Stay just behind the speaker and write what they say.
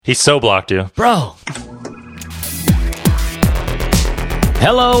He so blocked you. Bro.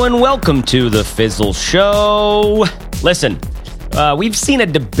 Hello and welcome to the Fizzle Show. Listen, we've seen a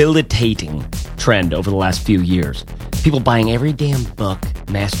debilitating trend over the last few years. People buying every damn book,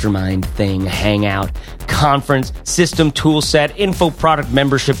 mastermind thing, hangout, conference, system, tool set, info product,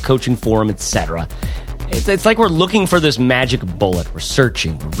 membership, coaching forum, etc. It's like we're looking for this magic bullet. We're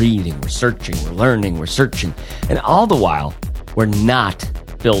searching, we're reading, we're searching, we're learning, we're searching. And all the while, we're not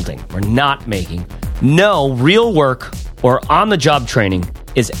building. We're not making. No real work or on-the-job training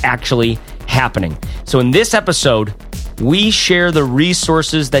is actually happening. So in this episode, we share the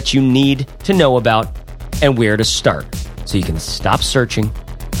resources that you need to know about and where to start, so you can stop searching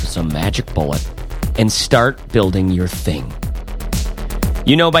for some magic bullet and start building your thing.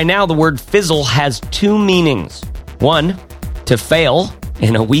 You know by now the word fizzle has two meanings. One, to fail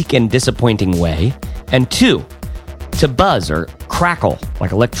in a weak and disappointing way, and two, to buzz or crackle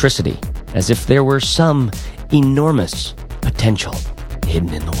like electricity, as if there were some enormous potential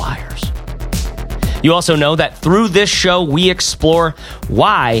hidden in the wires. You also know that through this show, we explore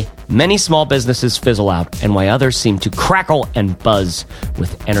why many small businesses fizzle out and why others seem to crackle and buzz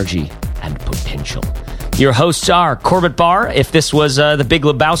with energy and potential. Your hosts are Corbett Barr. If this was the Big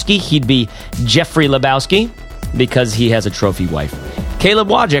Lebowski, he'd be Jeffrey Lebowski because he has a trophy wife. Caleb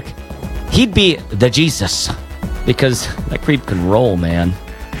Wojcik, he'd be the Jesus because that creep can roll, man.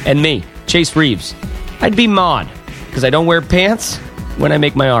 And me, Chase Reeves, I'd be Maud because I don't wear pants when I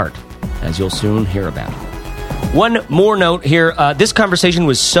make my art, as you'll soon hear about. One more note here. This conversation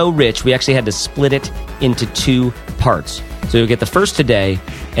was so rich, we actually had to split it into two parts. So you'll get the first today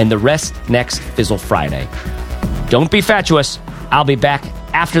and the rest next Fizzle Friday. Don't be fatuous. I'll be back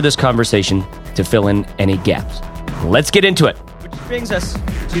after this conversation to fill in any gaps. Let's get into it. Which brings us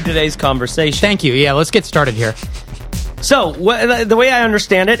to today's conversation. Thank you. Yeah, let's get started here. So, the way I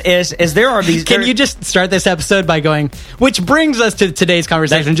understand it is there are these... Can you just start this episode by going, which brings us to today's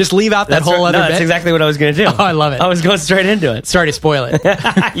conversation? Just leave out that whole other bit? That's exactly what I was going to do. Oh, I love it. I was going straight into it. Sorry to spoil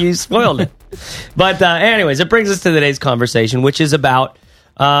it. You spoiled it. But anyways, it brings us to today's conversation, which is about...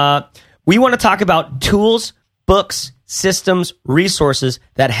 we want to talk about tools, books, systems, resources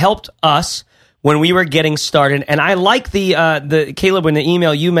that helped us when we were getting started. And I like the Caleb, in the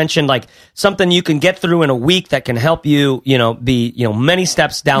email you mentioned, like something you can get through in a week that can help you, be, many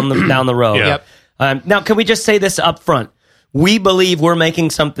steps down the road. Yeah. Yep. Now, can we just say this up front? We believe we're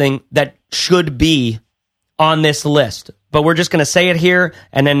making something that should be on this list, but we're just going to say it here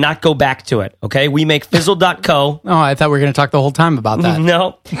and then not go back to it. Okay. We make Fizzle.co. Oh, I thought we were going to talk the whole time about that.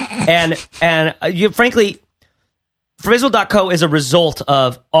 No. And frankly, Fizzle.co is a result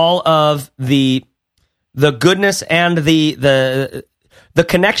of all of the goodness and the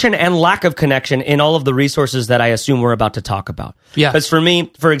connection and lack of connection in all of the resources that I assume we're about to talk about. Yeah. Because for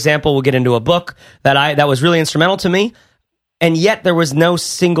me, for example, we'll get into a book that was really instrumental to me, and yet there was no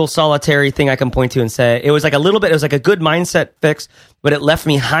single solitary thing I can point to and say, it was like it was like a good mindset fix, but it left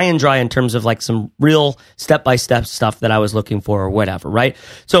me high and dry in terms of like some real step-by-step stuff that I was looking for or whatever, right?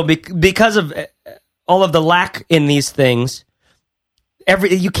 So because of all of the lack in these things,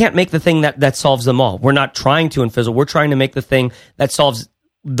 you can't make the thing that solves them all. We're not trying to in Fizzle. We're trying to make the thing that solves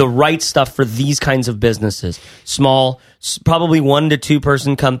the right stuff for these kinds of businesses. Small, probably 1 to 2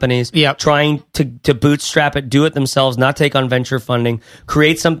 person companies. Yep. Trying to bootstrap it, do it themselves, not take on venture funding,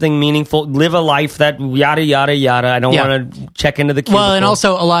 create something meaningful, live a life that yada, yada, yada. I don't want to check into the cubicle. Well, and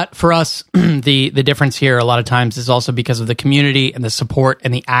also a lot for us, the difference here a lot of times is also because of the community and the support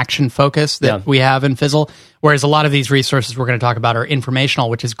and the action focus that we have in Fizzle. Whereas a lot of these resources we're going to talk about are informational,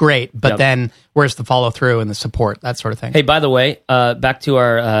 which is great, but then where's the follow through and the support, that sort of thing. Hey, by the way, back to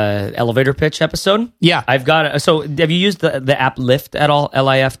our elevator pitch episode. Yeah. I've got so have you used the app Lyft at all?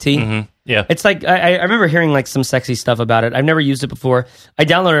 L-I-F-T? Mm-hmm. Yeah. It's like, I remember hearing like some sexy stuff about it. I've never used it before. I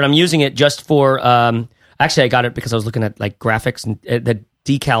downloaded it. I'm using it just for, actually I got it because I was looking at like graphics and the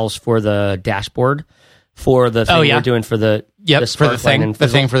decals for the dashboard for the thing we're doing for the for the thing, and the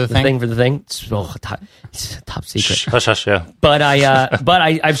thing for the thing. It's top secret. Hush, hush, yeah. But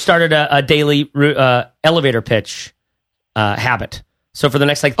I've started a daily elevator pitch habit. So for the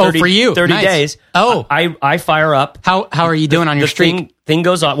next like 30, for you. 30 Nice. days, I fire up. How are you doing on your streak? Thing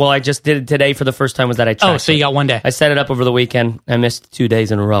goes on. Well, I just did it today for the first time was that I tracked so you got one day. I set it up over the weekend. I missed 2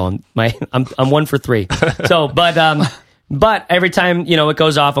 days in a row. I'm 1 for 3. So, but every time, it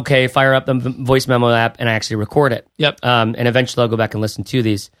goes off, okay, fire up the voice memo app and I actually record it. Yep. And eventually I'll go back and listen to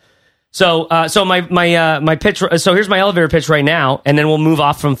these. So my pitch, so here's my elevator pitch right now, and then we'll move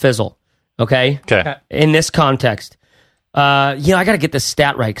off from Fizzle. Okay. In this context. I got to get this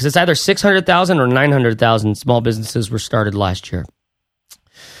stat right because it's either 600,000 or 900,000 small businesses were started last year.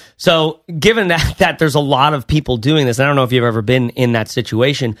 So given that there's a lot of people doing this, I don't know if you've ever been in that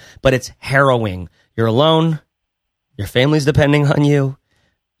situation, but it's harrowing. You're alone. Your family's depending on you.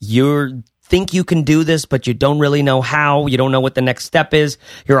 You think you can do this, but you don't really know how. You don't know what the next step is.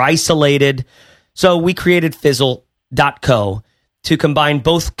 You're isolated. So we created Fizzle.co to combine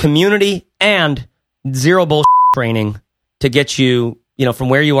both community and zero bullshit training to get you, from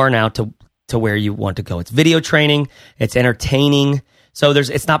where you are now to where you want to go. It's video training. It's entertaining. So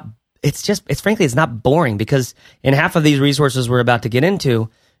it's not boring, because in half of these resources we're about to get into,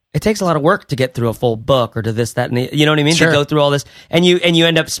 it takes a lot of work to get through a full book or to this, that, and you know what I mean? Sure. To go through all this, and you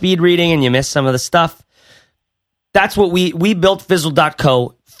end up speed reading and you miss some of the stuff. That's what we built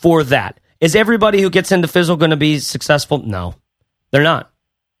Fizzle.co for. That. Is everybody who gets into Fizzle going to be successful? No, they're not,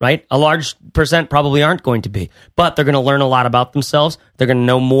 right? A large percent probably aren't going to be, but they're going to learn a lot about themselves. They're going to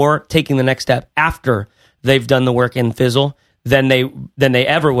know more taking the next step after they've done the work in Fizzle than they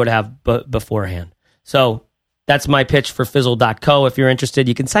ever would have beforehand. So that's my pitch for Fizzle.co. If you're interested,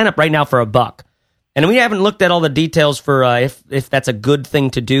 you can sign up right now for $1. And we haven't looked at all the details for if that's a good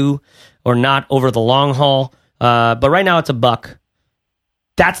thing to do or not over the long haul. But right now it's $1.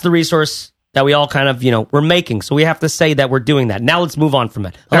 That's the resource that we all kind of, we're making. So we have to say that we're doing that. Now let's move on from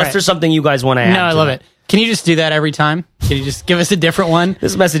it. Unless there's something you guys want to add. No, I love it. Can you just do that every time? Can you just give us a different one?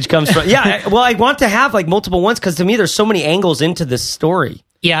 This message comes from... I want to have multiple ones, because to me there's so many angles into this story.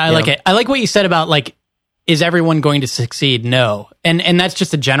 Yeah, I like it. I like what you said about is everyone going to succeed? No. And that's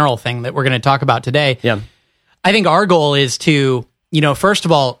just a general thing that we're going to talk about today. Yeah. I think our goal is to, first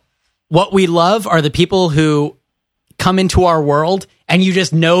of all, what we love are the people who come into our world and you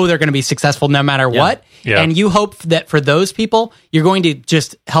just know they're going to be successful no matter what. Yeah. And you hope that for those people, you're going to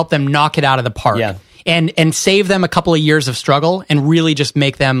just help them knock it out of the park. Yeah. And save them a couple of years of struggle and really just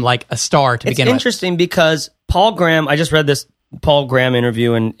make them like a star to begin with. It's interesting because Paul Graham, I just read this Paul Graham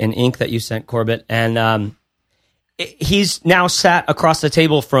interview in Inc. that you sent, Corbett, and he's now sat across the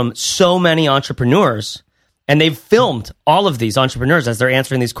table from so many entrepreneurs, and they've filmed all of these entrepreneurs as they're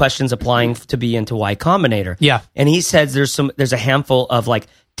answering these questions, applying to be into Y Combinator. Yeah. And he says there's a handful of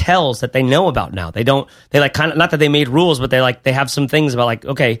tells that they know about now. They kind of, not that they made rules, but they have some things about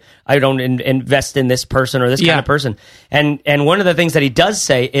okay, I don't invest in this person or this kind of person. And one of the things that he does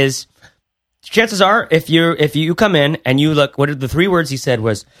say is, chances are, if you come in and you look, what are the 3 words he said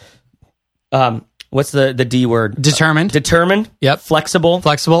was, what's the D word? Determined. Determined. Yep.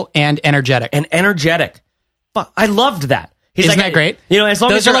 Flexible, and energetic. I loved that. Isn't that great? As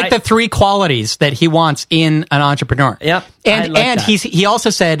long those as are the 3 qualities that he wants in an entrepreneur. Yeah, and he also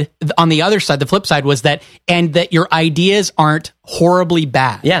said on the other side, the flip side was that your ideas aren't horribly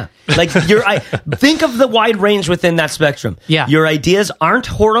bad. Yeah, think of the wide range within that spectrum. Yeah, your ideas aren't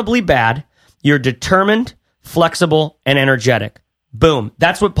horribly bad. You're determined, flexible, and energetic. Boom.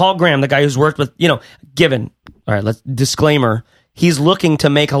 That's what Paul Graham, the guy who's worked with, given. All right, disclaimer. He's looking to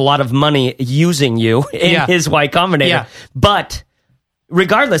make a lot of money using you in his Y Combinator. Yeah. But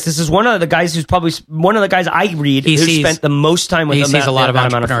regardless, this is one of the guys who's probably one of the guys I read who spent the most time with he sees a lot of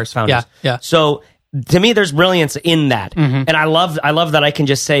entrepreneurs. Founders. Yeah. So to me, there's brilliance in that. Mm-hmm. And I love that I can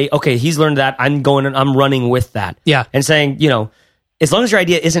just say, okay, he's learned that. I'm going and I'm running with that. Yeah. And saying, as long as your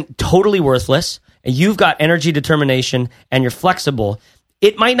idea isn't totally worthless and you've got energy, determination, and you're flexible,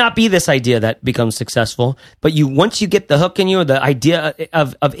 it might not be this idea that becomes successful, but once you get the hook in you, the idea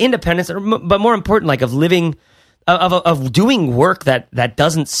of independence, but more important, of living, of doing work that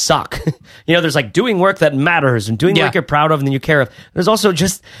doesn't suck. There's doing work that matters and doing work you're proud of and that you care of. There's also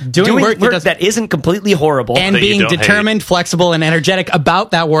just doing work that isn't completely horrible. And being determined, flexible, and energetic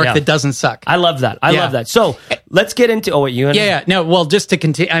about that work that doesn't suck. I love that. I love that. So let's get into... Oh, wait, you... Yeah. No, well, just to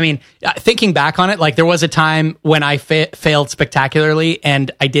continue, thinking back on it, there was a time when I failed spectacularly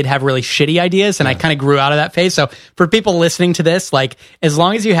and I did have really shitty ideas and I kind of grew out of that phase. So for people listening to this, as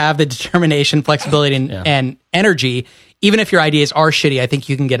long as you have the determination, flexibility, and energy, even if your ideas are shitty, I think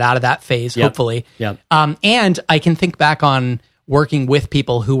you can get out of that phase, hopefully. Yep. And I can think back on working with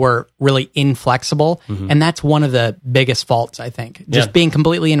people who were really inflexible, and that's one of the biggest faults, I think. Just being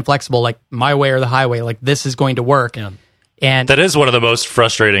completely inflexible, my way or the highway, this is going to work. Yeah. And that is one of the most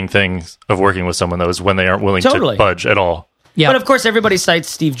frustrating things of working with someone, though, is when they aren't willing to budge at all. Yeah. But of course, everybody cites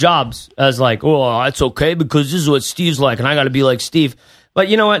Steve Jobs as oh, it's okay because this is what Steve's like, and I got to be like Steve. But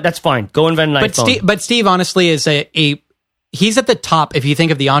you know what? That's fine. Go invent an iPhone. But Steve, honestly, is he's at the top. If you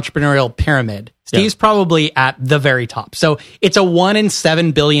think of the entrepreneurial pyramid, Steve's probably at the very top. So it's a 1 in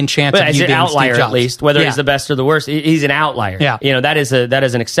 7 billion chance of you being outlier, Steve Jobs. At least, whether he's the best or the worst, he's an outlier. Yeah. That is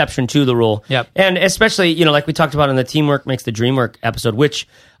an exception to the rule. Yep. And especially, like we talked about in the Teamwork Makes the Dream Work episode, which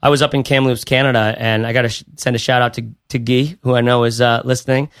I was up in Kamloops, Canada, and I got to send a shout out to Guy, who I know is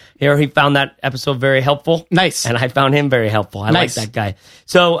listening here. He found that episode very helpful. Nice. And I found him very helpful. I like that guy.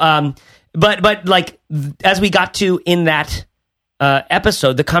 So, but like as we got to in that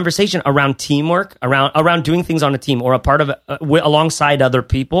episode, the conversation around teamwork, around doing things on a team or a part of alongside other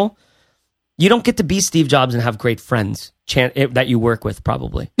people, you don't get to be Steve Jobs and have great friends that you work with,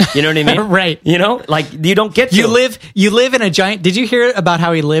 probably. You know what I mean? Right. Like you don't get to. You live in a giant. Did you hear about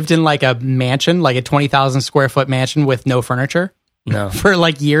how he lived in like a mansion, like a 20,000 square foot mansion with no furniture? No. For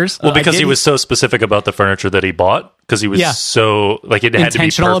like years? Well, because he was so specific about the furniture that he bought, because he was so like it had to be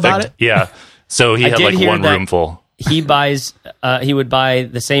perfect. About it? Yeah. So he had like one room full. He would buy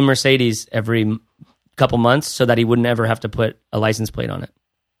the same Mercedes every couple months so that he wouldn't ever have to put a license plate on it.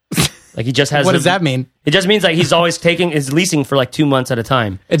 Like he just has. What does that mean? It just means like he's always leasing for like 2 months at a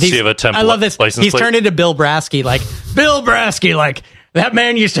time. So you have a temp. I love this. He's plate? Turned into Bill Brasky. Like Bill Brasky, like that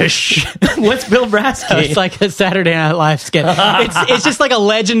man used to. What's Bill Brasky? It's like a Saturday Night Live skit. It's just like a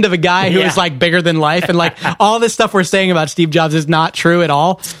legend of a guy who is like bigger than life, and like all this stuff we're saying about Steve Jobs is not true at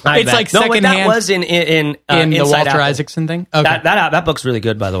all. It's like secondhand. That was in the Walter Apple. Isaacson thing. Okay. That book's really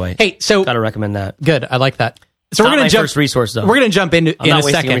good, by the way. Hey, so gotta recommend that. Good, I like that. So we're gonna jump. First resource though. We're gonna jump in a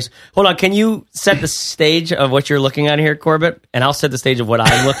second. Hold on, can you set the stage of what you're looking at here, Corbett? And I'll set the stage of what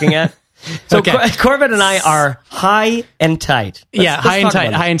I'm looking at. So okay. Corbett and I are high and tight. High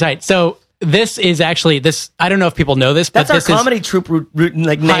and tight. So this is actually this. I don't know if people know this, but that's this our comedy troupe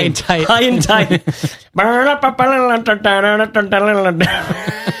like name. High and tight. High and tight.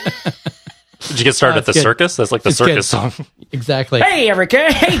 Did you get started at the circus? That's like the circus song. Exactly. Hey,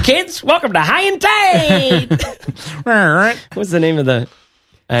 kids! Welcome to High and Tight. What's the name of the?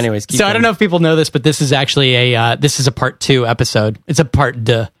 Anyways, so I don't know if people know this, but this is actually a part 2 episode. It's a part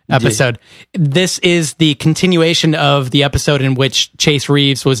 2 episode. This is the continuation of the episode in which Chase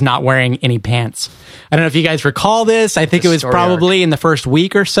Reeves was not wearing any pants. I don't know if you guys recall this. I think it was probably in the first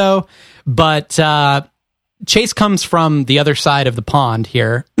week or so, but Chase comes from the other side of the pond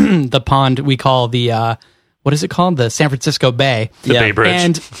here, the pond we call the what is it called? The San Francisco Bay. The Bay Bridge.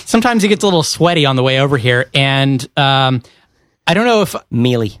 And sometimes he gets a little sweaty on the way over here, and I don't know if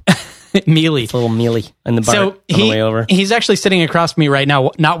mealy. Mealy. It's a little mealy in the bar on the way over. He's actually sitting across from me right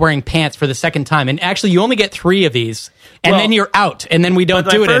now, not wearing pants for the second time. And actually, you only get 3 of these, and then you're out, and then we don't do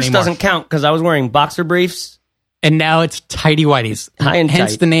it anymore. First doesn't count because I was wearing boxer briefs, and now it's tighty whities. High and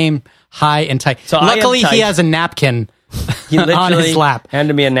hence tight. the name High and Tight. So luckily, he has a napkin on his lap.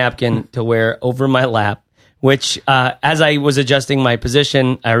 Handed me a napkin to wear over my lap, which, as I was adjusting my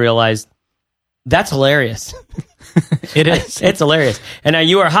position, I realized that's hilarious. It is. It's hilarious. And now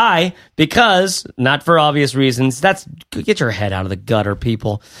you are high because, not for obvious reasons, get your head out of the gutter,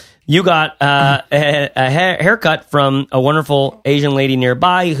 people. You got a haircut from a wonderful Asian lady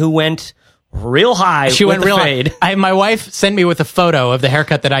nearby who went real high. She went real fade. high. My wife sent me with a photo of the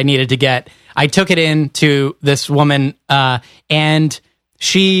haircut that I needed to get. I took it in to this woman, and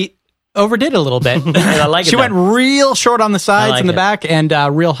she overdid it a little bit. I like it. She went real short on the sides and the back, and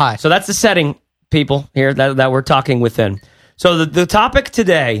real high. So that's the setting, people, here that we're talking within. So the topic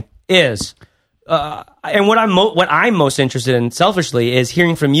today is, and what I'm most interested in, selfishly, is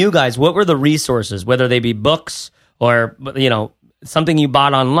hearing from you guys. What were the resources, whether they be books or something you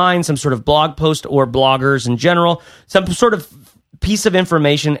bought online, some sort of blog post, or bloggers in general, some sort of piece of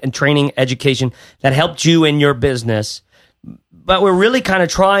information and training, education that helped you in your business. But we're really kind of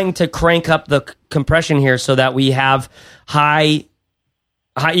trying to crank up the compression here so that we have high.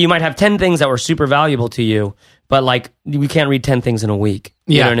 You might have 10 things that were super valuable to you, but like we can't read 10 things in a week.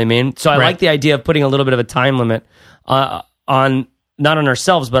 You know what I mean? So I like the idea of putting a little bit of a time limit on not on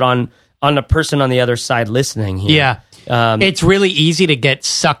ourselves, but on the person on the other side listening here. Yeah. It's really easy to get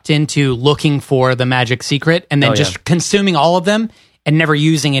sucked into looking for the magic secret and then consuming all of them and never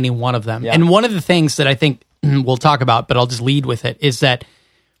using any one of them. Yeah. And one of the things that I think we'll talk about, but I'll just lead with it, is that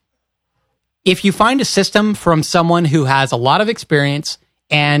if you find a system from someone who has a lot of experience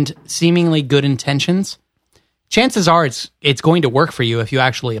and seemingly good intentions, chances are it's going to work for you if you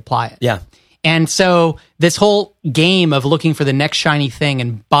actually apply it. Yeah. And so this whole game of looking for the next shiny thing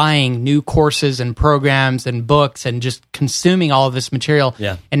and buying new courses and programs and books and just consuming all of this material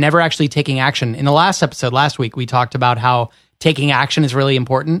and never actually taking action. In the last episode, last week, we talked about how taking action is really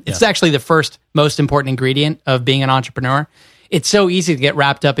important. It's actually the first most important ingredient of being an entrepreneur. it's so easy to get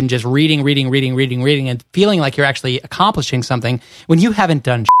wrapped up in just reading, and feeling like you're actually accomplishing something when you haven't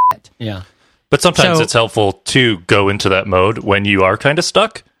done shit. Yeah. But sometimes it's helpful to go into that mode when you are kind of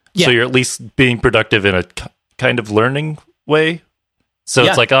stuck. Yeah. So you're at least being productive in a kind of learning way. So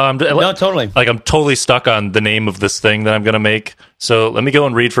it's like, totally. Like I'm totally stuck on the name of this thing that I'm going to make. So let me go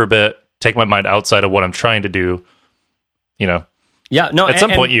and read for a bit, take my mind outside of what I'm trying to do. Yeah, no. At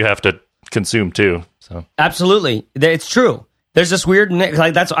some point, you have to consume too. So absolutely, it's true. There's this weird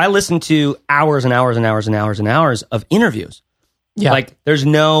I listen to hours and hours and hours and hours and hours of interviews. Yeah, like there's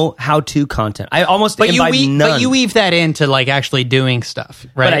no how-to content. I almost imbibe none. But you weave that into like actually doing stuff,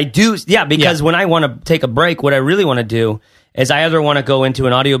 right? But I do, because when I want to take a break, what I really want to do is I either want to go into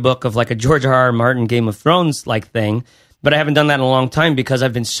an audiobook of like a George R.R. Martin Game of Thrones like thing, but I haven't done that in a long time because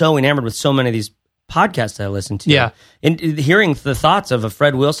I've been so enamored with so many of these podcasts that I listen to. Yeah, and hearing the thoughts of a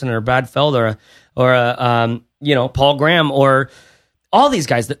Fred Wilson or a Brad Feld or a Paul Graham or all these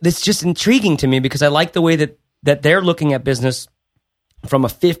guys. It's just intriguing to me because I like the way that they're looking at business from a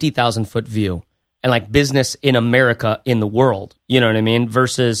 50,000 foot view and like business in America, in the world, you know what I mean?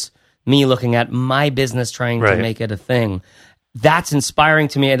 Versus me looking at my business trying to make it a thing. That's inspiring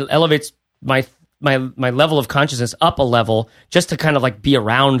to me. It elevates my level of consciousness up a level just to kind of like be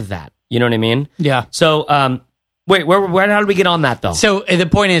around that. You know what I mean? Yeah. So, wait, how did we get on that though? So the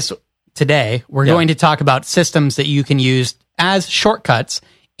point is today we're going to talk about systems that you can use as shortcuts.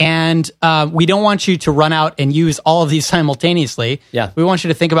 And we don't want you to run out and use all of these simultaneously. Yeah. We want you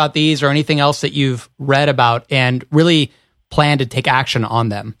to think about these or anything else that you've read about and really plan to take action on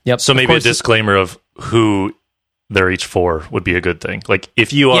them. Yep. So maybe a disclaimer of who they're each for would be a good thing. Like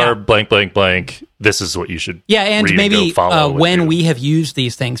if you are blank, blank, blank, this is what you should and read maybe and go follow when we have used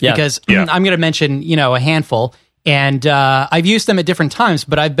these things. Because I'm going to mention, a handful. And I've used them at different times,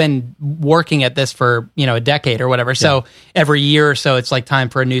 but I've been working at this for a decade or whatever. So every year or so, it's like time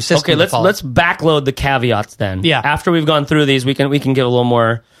for a new system. Okay, let's backload the caveats then. Yeah. After we've gone through these, we can give a little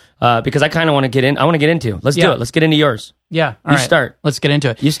more because I kind of want to get in. I want to get into. Let's do it. Let's get into yours. Yeah, you start. Let's get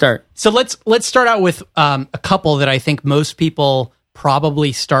into it. You start. So let's start out with a couple that I think most people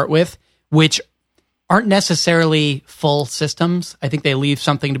probably start with, which aren't necessarily full systems. I think they leave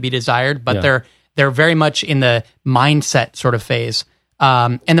something to be desired, but they're very much in the mindset sort of phase.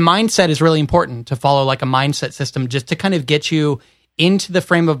 And the mindset is really important to follow like a mindset system just to kind of get you into the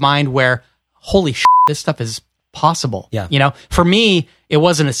frame of mind where, holy shit, this stuff is possible. Yeah. For me, it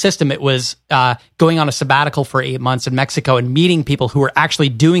wasn't a system. It was going on a sabbatical for 8 months in Mexico and meeting people who were actually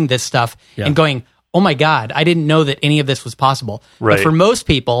doing this stuff and going, oh my God, I didn't know that any of this was possible. Right. But for most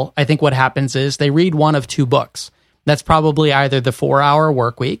people, I think what happens is they read one of two books. That's probably either the 4-Hour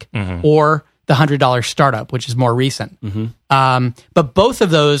Work Week or the $100 Startup, which is more recent. But both of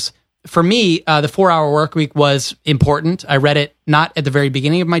those, for me, the 4-Hour Work Week was important. I read it not at the very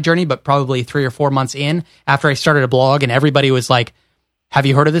beginning of my journey, but probably 3 or 4 months in after I started a blog, and everybody was like, have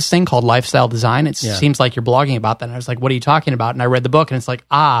you heard of this thing called lifestyle design? It seems like you're blogging about that. And I was like, what are you talking about? And I read the book and it's like,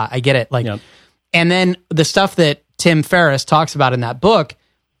 I get it. And then the stuff that Tim Ferriss talks about in that book,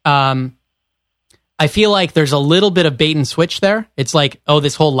 I feel like there's a little bit of bait and switch there. It's like,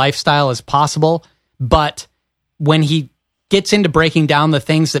 this whole lifestyle is possible. But when he gets into breaking down the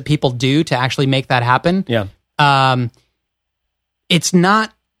things that people do to actually make that happen, it's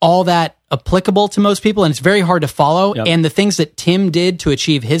not all that applicable to most people, and it's very hard to follow. And the things that Tim did to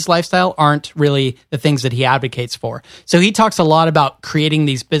achieve his lifestyle aren't really the things that he advocates for. So he talks a lot about creating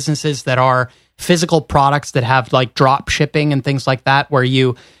these businesses that are physical products that have like drop shipping and things like that, where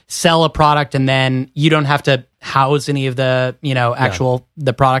you sell a product and then you don't have to house any of the, actual,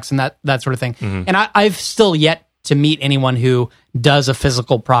 the products and that sort of thing. And I've still yet to meet anyone who does a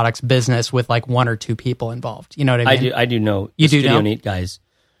physical products business with like 1 or 2 people involved. You know what I mean? I do know. You do Studio know? Neat guys.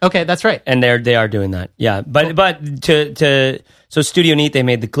 Okay, that's right. And they are doing that. Yeah. So Studio Neat, they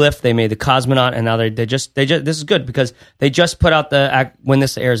made the Glyph, they made the Cosmonaut, and now they just this is good because they just put out when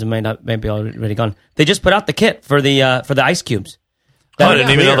this airs, it may be already gone. They just put out the kit for the ice cubes. I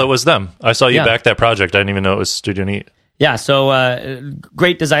didn't even know that was them. I saw you back that project. I didn't even know it was Studio Neat. Yeah, so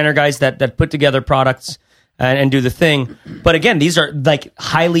great designer guys that put together products and do the thing. But again, these are like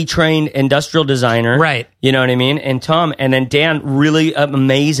highly trained industrial designer. Right. You know what I mean? And Tom, and then Dan, really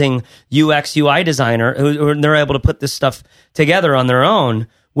amazing UX, UI designer who they're able to put this stuff together on their own,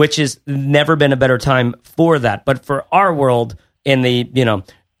 which has never been a better time for that. But for our world in the,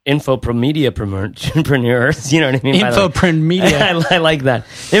 infopreneurs, you know what I mean? Infoprenmedia. I like that.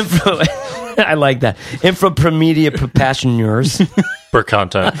 I like that. Infoprenmedia passioners. For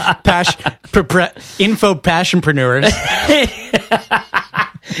content. Info passionpreneurs.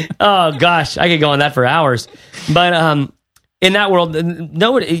 Oh gosh, I could go on that for hours. But in that world,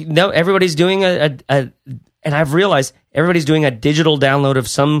 everybody's doing and I've realized everybody's doing a digital download of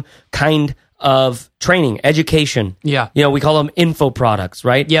some kind of training, education. Yeah. We call them info products,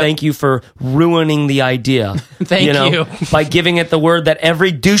 right? Yep. Thank you for ruining the idea. Thank you. By giving it the word that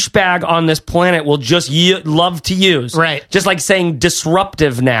every douchebag on this planet will just love to use. Right. Just like saying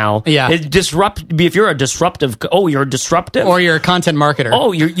disruptive now. Yeah. If you're a disruptive, you're disruptive. Or you're a content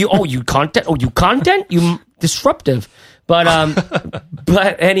marketer. You content, you disruptive. But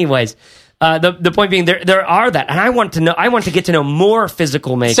anyways, the point being, there are that, and I want to get to know more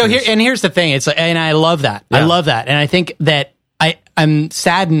physical makers. So here's the thing. And I love that. Yeah. I love that, and I think that I'm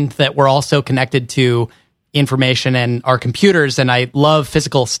saddened that we're all so connected to information and our computers, and I love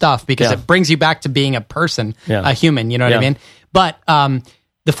physical stuff because it brings you back to being a person, a human. You know what I mean? But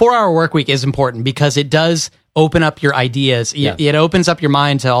the 4-hour work week is important because it does open up your ideas. It opens up your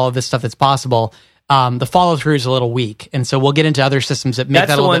mind to all of this stuff that's possible. The follow through is a little weak, and so we'll get into other systems that make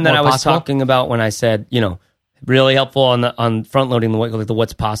that a little bit more possible. That's the one that I was talking about when I said, really helpful on front loading the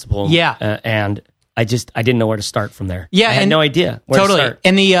what's possible. Yeah, and I didn't know where to start from there. Yeah, I had no idea where to start.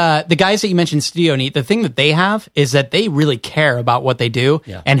 And the guys that you mentioned, Studio Neat, the thing that they have is that they really care about what they do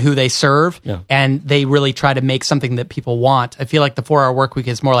and who they serve, and they really try to make something that people want. I feel like the 4-hour work week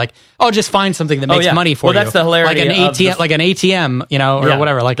is more like, just find something that makes money for you. Well, that's the hilarity. Like an ATM, or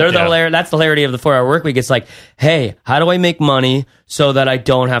whatever. Like that's the hilarity of the 4-hour work week. It's like, hey, how do I make money so that I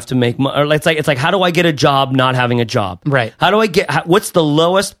don't have to make money? Or it's like, how do I get a job not having a job? Right. How do I what's the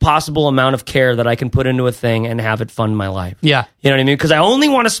lowest possible amount of care that I can put into a thing and have it fund my life? Yeah. You know what I mean? Because I only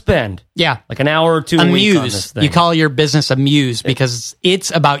want to spend like an hour or two a week on this thing. You call your business a muse because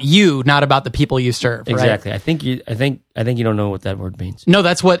it's about you, not about the people you serve. Exactly. Right? I think you don't know what that word means. No,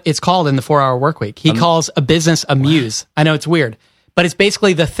 that's what it's called in the 4-hour work week. He calls a business a muse. I know it's weird, but it's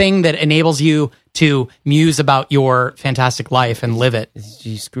basically the thing that enables you to muse about your fantastic life and live it.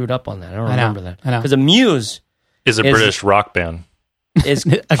 You screwed up on that. I don't remember that. I know. Because a muse is a British rock band. Is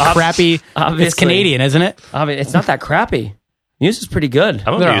a crappy. It's Canadian, isn't it? It's not that crappy. Muse is pretty good.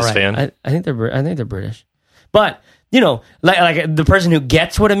 I'm a Muse fan. I think they're British, but like the person who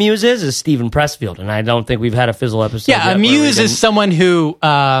gets what a muse is Stephen Pressfield, and I don't think we've had a Fizzle episode. Yeah, a muse is someone who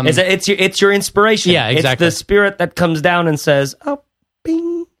it's your inspiration. Yeah, exactly. It's the spirit that comes down and says, "Oh,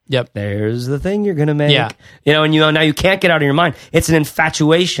 bing." Yep. There's the thing you're gonna make. Yeah. And now you can't get out of your mind. It's an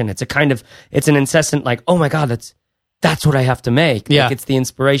infatuation. It's an incessant like, oh my God, that's what I have to make. Yeah. Like, it's the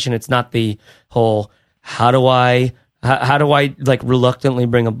inspiration. It's not the whole how do I like reluctantly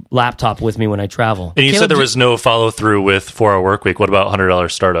bring a laptop with me when I travel. And you said there was no follow through with 4-hour work week. What about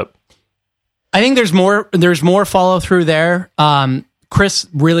 $100 startup? I think there's more follow through there. Chris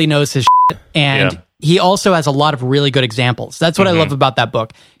really knows his shit, and he also has a lot of really good examples. That's what I love about that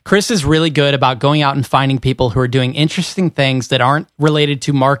book. Chris is really good about going out and finding people who are doing interesting things that aren't related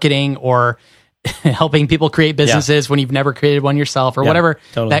to marketing or helping people create businesses when you've never created one yourself or whatever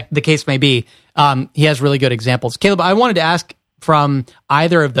that the case may be. He has really good examples. Caleb, I wanted to ask from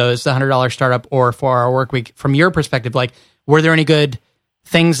either of those, the $100 startup or 4-hour work week, from your perspective, like, were there any good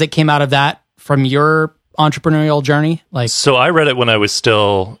things that came out of that from your entrepreneurial journey? So I read it when I was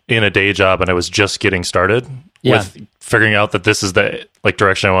still in a day job and I was just getting started with figuring out that this is the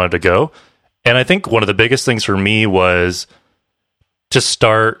direction I wanted to go. And I think one of the biggest things for me was to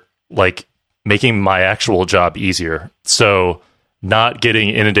start making my actual job easier. So not getting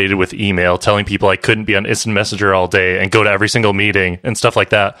inundated with email, telling people I couldn't be on Instant Messenger all day and go to every single meeting and stuff like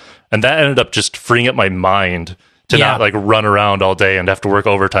that. And that ended up just freeing up my mind to not run around all day and have to work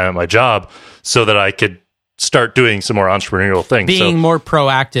overtime at my job so that I could start doing some more entrepreneurial things. Being more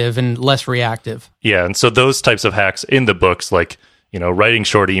proactive and less reactive. Yeah. And so those types of hacks in the books, writing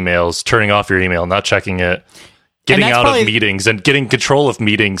short emails, turning off your email, not checking it, getting out of meetings and getting control of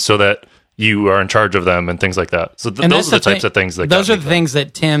meetings so that you are in charge of them and things like that. So those are the types of things that those are the things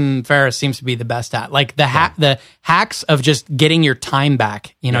that Tim Ferriss seems to be the best at. Like the hacks of just getting your time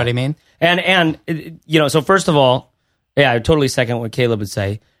back. You know what I mean? And so first of all, I totally second what Caleb would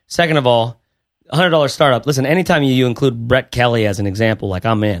say. Second of all, $100 startup. Listen, anytime you include Brett Kelly as an example,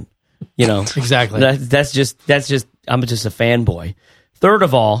 I'm in. Exactly. That's just I'm just a fanboy. Third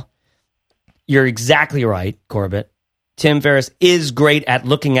of all, you're exactly right, Corbett. Tim Ferriss is great at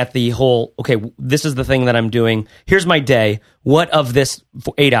looking at the whole, okay, this is the thing that I'm doing. Here's my day. What of this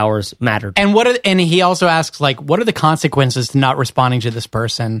 8 hours mattered? And he also asks, what are the consequences to not responding to this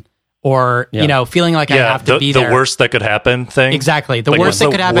person? Or, feeling like I have to be there. The worst that could happen thing. Exactly. The worst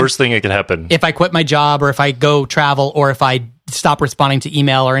that could happen. The worst thing that could happen. If I quit my job or if I go travel or if I stop responding to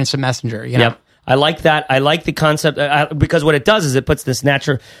email or instant messenger, Yep. I like that. I like the concept because what it does is it puts this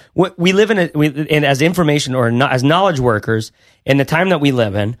natural. We live in as information or as knowledge workers in the time that we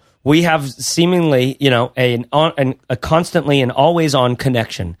live in. We have seemingly, a constantly and always on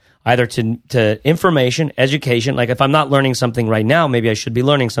connection, either to information, education. Like if I'm not learning something right now, maybe I should be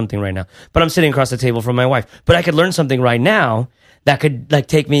learning something right now. But I'm sitting across the table from my wife. But I could learn something right now that could like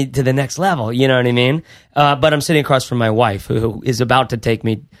take me to the next level. You know what I mean? But I'm sitting across from my wife who is about to take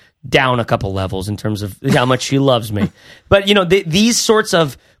me down a couple levels in terms of how much she loves me. But, these sorts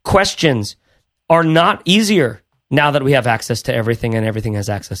of questions are not easier now that we have access to everything and everything has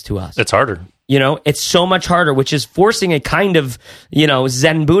access to us. It's harder. It's so much harder, which is forcing a kind of,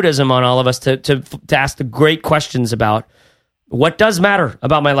 Zen Buddhism on all of us to ask the great questions about what does matter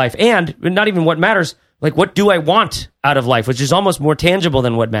about my life, and not even what matters, like what do I want out of life, which is almost more tangible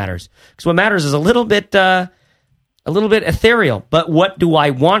than what matters. Because what matters is a little bit ethereal, but what do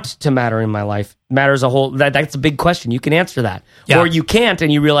I want to matter in my life matters a whole. That's a big question. You can answer that, or you can't,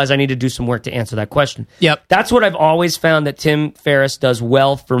 and you realize I need to do some work to answer that question. Yep, that's what I've always found that Tim Ferriss does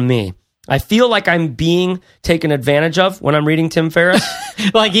well for me. I feel like I'm being taken advantage of when I'm reading Tim Ferriss.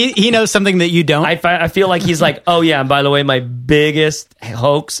 Like he knows something that you don't. I feel like he's like, oh yeah, and by the way, my biggest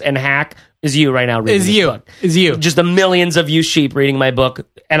hoax and hack is you right now reading this book. Is you. Just the millions of you sheep reading my book,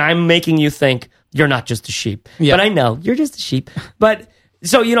 and I'm making you think you're not just a sheep. Yeah. But I know you're just a sheep. But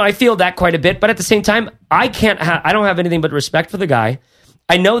so, I feel that quite a bit. But at the same time, I don't have anything but respect for the guy.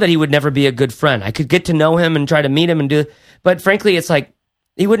 I know that he would never be a good friend. I could get to know him and try to meet him but frankly, it's like,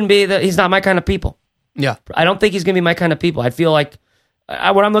 he's not my kind of people. Yeah. I don't think he's going to be my kind of people. I feel like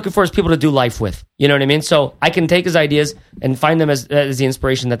what I'm looking for is people to do life with. You know what I mean? So I can take his ideas and find them as the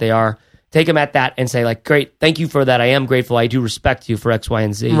inspiration that they are. Take him at that and say, like, great, thank you for that. I am grateful. I do respect you for X, Y,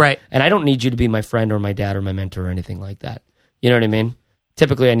 and Z. Right. And I don't need you to be my friend or my dad or my mentor or anything like that. You know what I mean?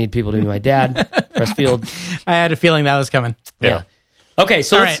 Typically, I need people to be my dad. Pressfield. I had a feeling that was coming. Yeah. Okay,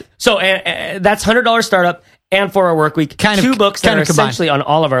 so that's $100 startup and 4 Hour Work Week. Two books that are essentially on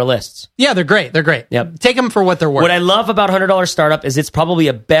all of our lists. Yeah, they're great. They're great. Yep. Take them for what they're worth. What I love about $100 startup is it's probably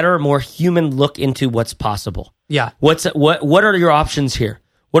a better, more human look into what's possible. Yeah. What are your options here?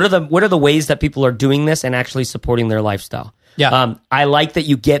 What are the ways that people are doing this and actually supporting their lifestyle? Yeah. I like that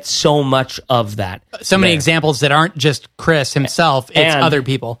you get so much of that. So many examples that aren't just Chris himself, it's other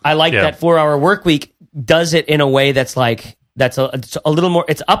people. I like that 4 Hour Work Week does it in a way that's like, it's a little more,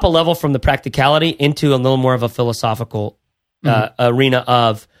 it's up a level from the practicality into a little more of a philosophical arena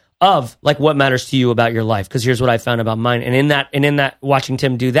of like what matters to you about your life. Because here's what I found about mine. And in that watching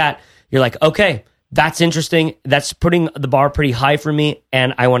Tim do that, you're like, okay, that's interesting. That's putting the bar pretty high for me,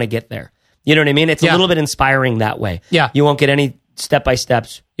 and I want to get there. You know what I mean? It's a little bit inspiring that way. Yeah. You won't get any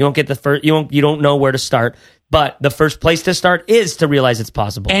step-by-steps. You won't get the first, you don't know where to start. But the first place to start is to realize it's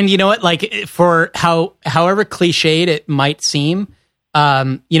possible. And you know what? Like, for however cliched it might seem,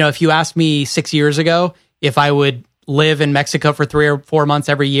 if you asked me 6 years ago if I would live in Mexico for 3 or 4 months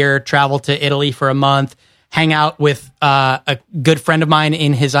every year, travel to Italy for a month, hang out with a good friend of mine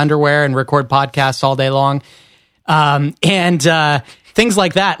in his underwear and record podcasts all day long, and things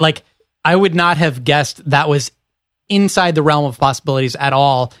like that, like, I would not have guessed that was inside the realm of possibilities at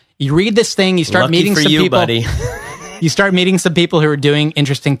all. You read this thing, you start meeting some people, buddy. You start meeting some people who are doing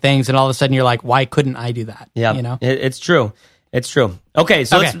interesting things, and all of a sudden you're like, why couldn't I do that? Yeah, it's true. It's true. Okay,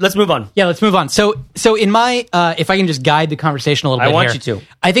 so let's move on. Yeah, let's move on. So in my, if I can just guide the conversation a little bit I want here, you to.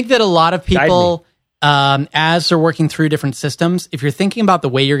 I think that a lot of people, as they're working through different systems, if you're thinking about the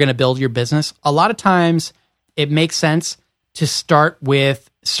way you're going to build your business, a lot of times it makes sense to start with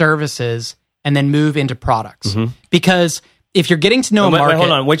services and then move into products. Mm-hmm. Because if you're getting to know a market... Hold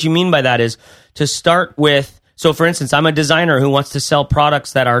on. What you mean by that is to start with... So, for instance, I'm a designer who wants to sell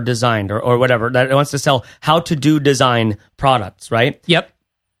products that are designed or whatever, that wants to sell how to do design products, right? Yep.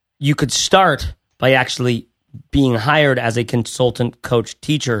 You could start by actually being hired as a consultant, coach,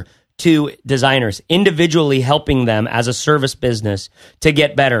 teacher to designers, individually helping them as a service business to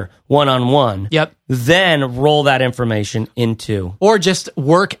get better one-on-one. Yep. Then roll that information into... Or just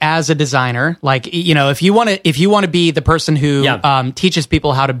work as a designer. Like, if you want to be the person who teaches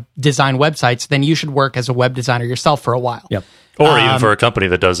people how to design websites, then you should work as a web designer yourself for a while. Yep. Or even for a company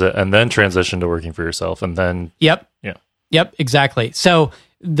that does it and then transition to working for yourself and then... Yep. Yeah. Yep, exactly. So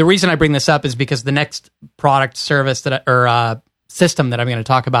the reason I bring this up is because the next product, service system that I'm going to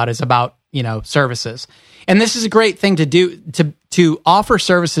talk about is about, services. And this is a great thing to do. To offer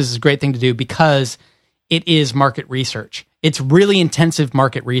services is a great thing to do because it is market research. It's really intensive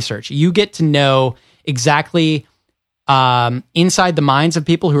market research. You get to know exactly inside the minds of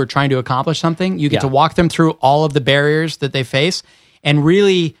people who are trying to accomplish something. You get to walk them through all of the barriers that they face and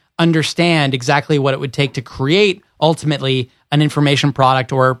really understand exactly what it would take to create ultimately an information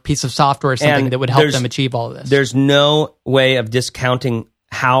product or piece of software or something that would help them achieve all of this. There's no way of discounting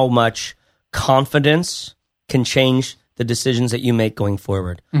how much confidence can change the decisions that you make going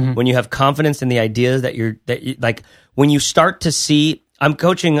forward. When you have confidence in the ideas that you like, when you start to see, I'm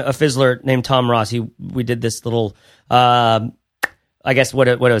coaching a fizzler named Tom Ross. We did this little, I guess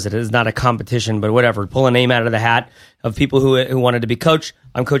what was it? It's not a competition, but whatever. Pull a name out of the hat of people who wanted to be coached.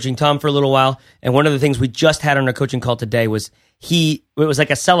 I'm coaching Tom for a little while, and one of the things we just had on our coaching call today was it was like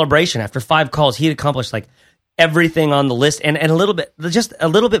a celebration. After 5 calls, he had accomplished like everything on the list, and a little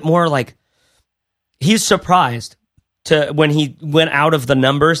bit more. Like, he's surprised to when he went out of the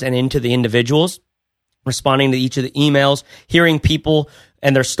numbers and into the individuals, responding to each of the emails, hearing people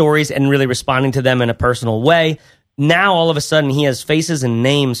and their stories, and really responding to them in a personal way. Now, all of a sudden, he has faces and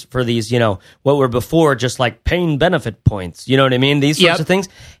names for these, what were before just like pain benefit points. You know what I mean? These sorts of things.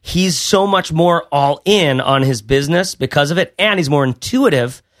 He's so much more all in on his business because of it. And he's more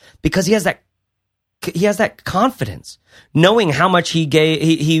intuitive because he has that confidence, knowing how much he gave,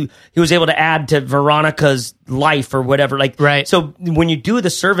 he was able to add to Veronica's life or whatever. Like, right. So when you do the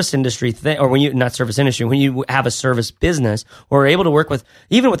service industry thing, or when you have a service business or are able to work with,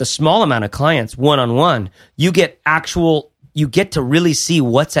 even with a small amount of clients one-on-one, you get to really see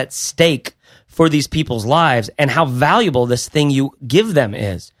what's at stake for these people's lives and how valuable this thing you give them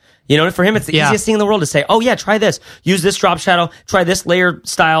is. For him, it's the easiest thing in the world to say, oh yeah, try this. Use this drop shadow. Try this layer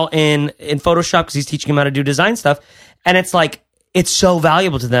style in Photoshop, because he's teaching him how to do design stuff. And it's like, it's so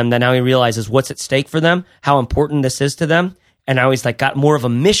valuable to them that now he realizes what's at stake for them, how important this is to them. And now he's like got more of a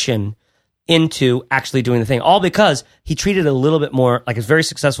mission into actually doing the thing, all because he treated it a little bit more like a very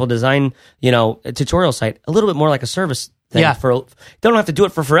successful design, tutorial site, a little bit more like a service thing. They don't have to do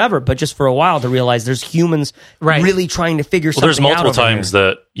it for forever, but just for a while to realize there's humans really trying to figure something out. There's multiple times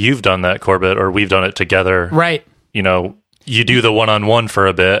that you've done that, Corbett, or we've done it together. Right. You do the one-on-one for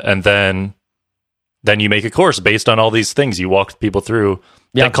a bit, and then you make a course based on all these things you walked people through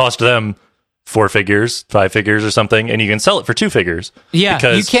that cost them 4 figures, 5 figures or something, and you can sell it for 2 figures.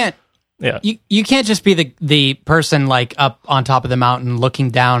 Yeah, you can't. Yeah. You can't just be the person like up on top of the mountain looking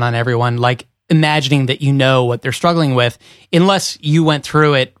down on everyone, like imagining that you know what they're struggling with, unless you went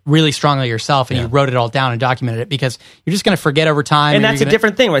through it really strongly yourself and you wrote it all down and documented it, because you're just going to forget over time. And that's a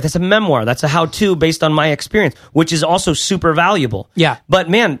different thing, right? That's a memoir. That's a how-to based on my experience, which is also super valuable. Yeah. But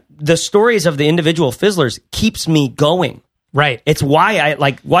man, the stories of the individual fizzlers keeps me going. Right. It's why I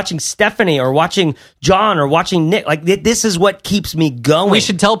like watching Stephanie or watching John or watching Nick. Like, this is what keeps me going. We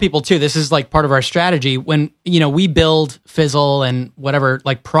should tell people too, this is like part of our strategy. When, we build Fizzle and whatever,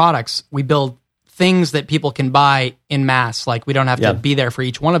 like products, we build things that people can buy in mass. Like, we don't have to be there for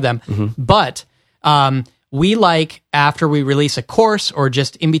each one of them. But we like, after we release a course or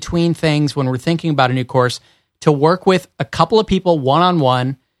just in between things when we're thinking about a new course, to work with a couple of people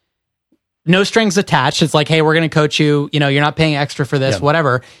one-on-one, no strings attached. It's like, hey, we're going to coach you. You're not paying extra for this,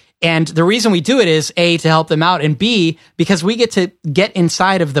 whatever. And the reason we do it is A, to help them out, and B, because we get to get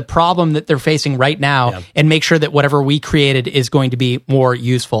inside of the problem that they're facing right now and make sure that whatever we created is going to be more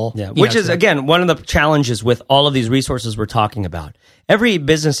useful. Yeah. Which is, again, one of the challenges with all of these resources we're talking about. Every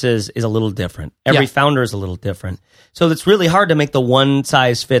business is a little different. Every founder is a little different. So it's really hard to make the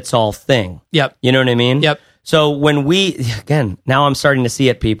one-size-fits-all thing. Yep. You know what I mean? Yep. So when now I'm starting to see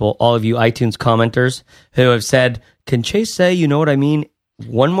it, people, all of you iTunes commenters who have said, can Chase say, you know what I mean,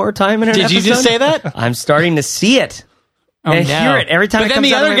 one more time in an episode? Did you just say that? I'm starting to see it. And hear it every time. But then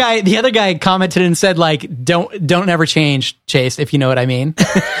the other guy commented and said, like, don't ever change, Chase, if you know what I mean.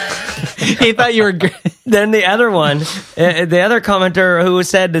 He thought you were. Then the other one, the other commenter who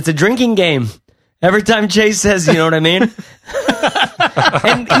said it's a drinking game. Every time Chase says, you know what I mean?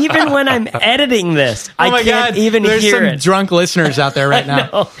 And even when I'm editing this, I can't even hear it. There's some drunk listeners out there right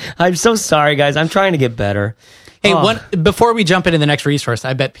now. I'm so sorry, guys. I'm trying to get better. Hey, before we jump into the next resource,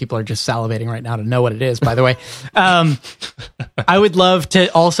 I bet people are just salivating right now to know what it is, by the way. I would love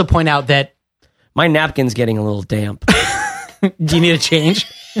to also point out that my napkin's getting a little damp. Do you need a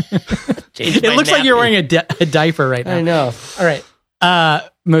change? It looks like you're wearing a diaper right now. I know. All right.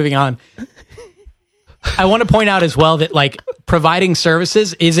 Moving on. I want to point out as well that like providing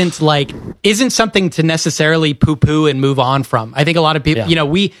services isn't something to necessarily poo-poo and move on from. I think a lot of people,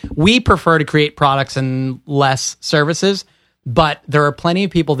 we prefer to create products and less services, but there are plenty of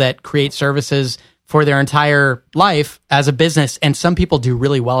people that create services for their entire life as a business, and some people do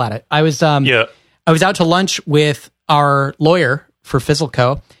really well at it. I was out to lunch with our lawyer for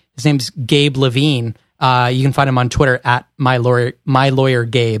Fizzleco. His name's Gabe Levine. You can find him on Twitter at my lawyer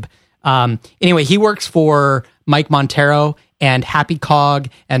Gabe. Anyway, he works for Mike Montero and HappyCog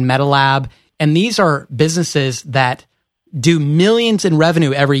and MetaLab. And these are businesses that do millions in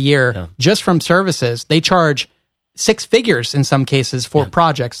revenue every year just from services. They charge 6 figures in some cases for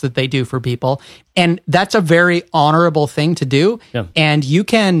projects that they do for people. And that's a very honorable thing to do. Yeah. And you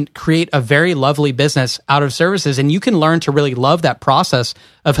can create a very lovely business out of services, and you can learn to really love that process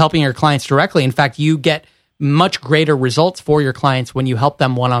of helping your clients directly. In fact, you get much greater results for your clients when you help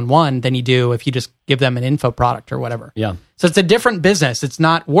them one-on-one than you do if you just give them an info product or whatever. Yeah. So it's a different business. It's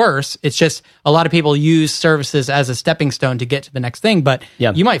not worse. It's just a lot of people use services as a stepping stone to get to the next thing, but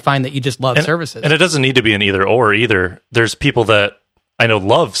you might find that you just love services. And it doesn't need to be an either or either. There's people that I know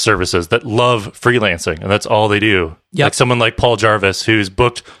love services, that love freelancing, and that's all they do. Yep. Like someone like Paul Jarvis, who's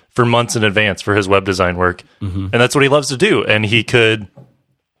booked for months in advance for his web design work. Mm-hmm. And that's what he loves to do. And he could...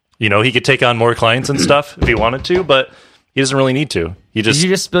 he could take on more clients and stuff if he wanted to, but he doesn't really need to. Did you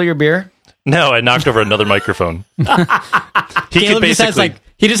just spill your beer? No, I knocked over another microphone. Caleb just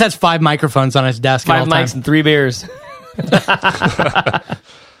has 5 microphones on his desk. 5 mics and 3 beers. But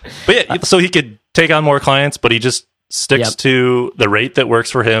yeah, so he could take on more clients, but he just sticks to the rate that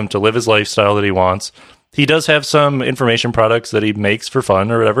works for him to live his lifestyle that he wants. He does have some information products that he makes for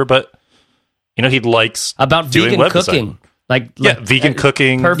fun or whatever, but he likes about doing vegan web cooking. Design. Like vegan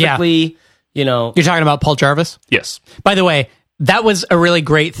cooking. Perfectly, You're talking about Paul Jarvis? Yes. By the way, that was a really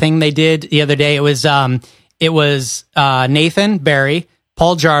great thing they did the other day. It was Nathan Barry,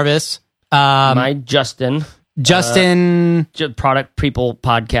 Paul Jarvis, Justin, Product People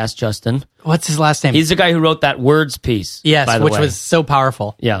Podcast. Justin, what's his last name? He's the guy who wrote that words piece. Yes, which was so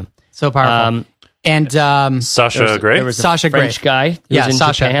powerful. Yeah, so powerful. And Sasha Gray. There was a French guy. Who was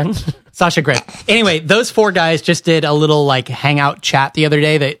in Japan. Sasha Gray. Anyway, those 4 guys just did a little hangout chat the other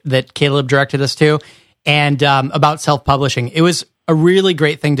day that Caleb directed us to, and about self-publishing. It was a really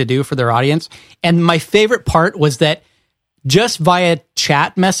great thing to do for their audience. And my favorite part was that just via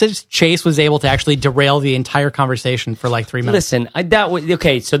chat message, Chase was able to actually derail the entire conversation for 3 minutes. Listen,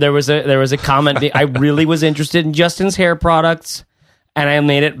 so there was a comment. I really was interested in Justin's hair products, and I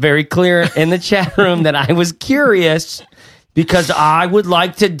made it very clear in the chat room that I was curious because I would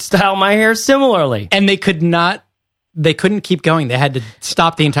like to style my hair similarly. And they couldn't keep going. They had to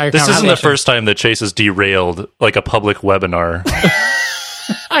stop the entire conversation. This isn't the first time that Chase has derailed a public webinar.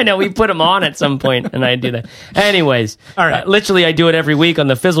 I know, we put him on at some point, and I do that. Anyways, all right. Literally, I do it every week on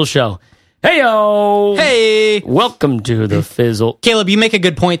the Fizzle Show. Hey-o! Hey! Welcome to the Fizzle. Caleb, you make a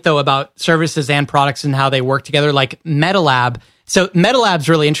good point, though, about services and products and how they work together, like MetaLab. So MetaLab's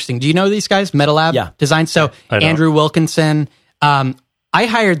really interesting. Do you know these guys, MetaLab Design? So Andrew Wilkinson, I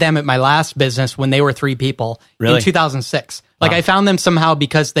hired them at my last business when they were 3 people in 2006. I found them somehow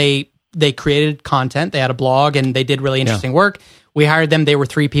because they created content. They had a blog and they did really interesting work. We hired them. They were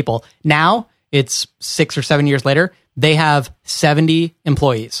 3 people. Now it's 6 or 7 years later. They have 70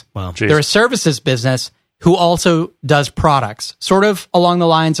 employees. Wow. They're a services business who also does products, sort of along the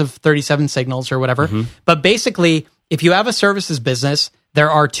lines of 37 Signals or whatever. Mm-hmm. But basically, if you have a services business, there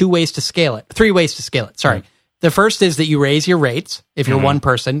are 3 ways to scale it. Sorry. Right. The first is that you raise your rates. If you're one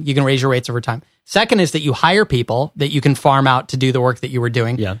person, you can raise your rates over time. Second is that you hire people that you can farm out to do the work that you were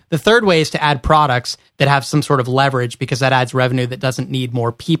doing. Yeah. The third way is to add products that have some sort of leverage because that adds revenue that doesn't need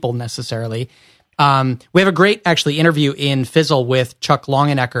more people necessarily. We have a great, interview in Fizzle with Chuck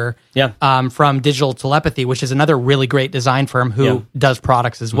Longenecker from Digital Telepathy, which is another really great design firm who does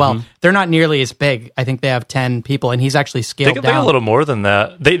products as well. They're not nearly as big. I think they have 10 people, and he's actually scaled down. They a little more than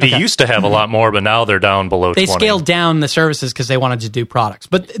that. They used to have a lot more, but now they're down below 20. They scaled down the services because they wanted to do products.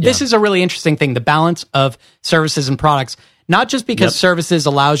 But this is a really interesting thing, the balance of services and products. Not just because services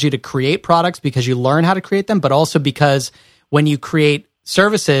allows you to create products because you learn how to create them, but also because when you create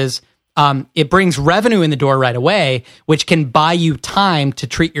services, it brings revenue in the door right away, which can buy you time to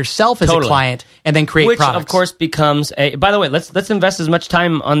treat yourself as a client and then create products. Which, of course, becomes a... By the way, let's invest as much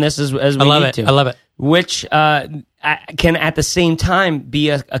time on this as we need to. I love it. Which can, at the same time, be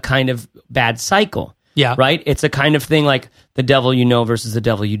a kind of bad cycle. Yeah. Right? It's a kind of thing like the devil you know versus the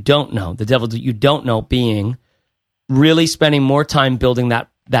devil you don't know. The devil that you don't know being really spending more time building that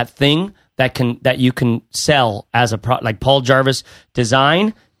thing that you can sell as a product. Like Paul Jarvis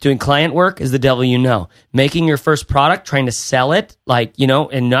Design... Doing client work is the devil you know. Making your first product, trying to sell it,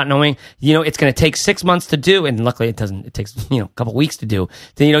 and not knowing, it's going to take 6 months to do, and luckily it doesn't. It takes, a couple weeks to do.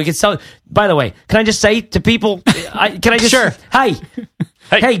 Then, you can sell it. By the way, can I just say to people, can I just... Sure.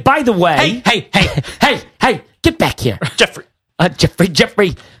 Hey, by the way... Hey, get back here. Jeffrey.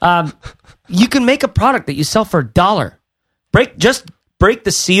 Jeffrey. You can make a product that you sell for $1. Break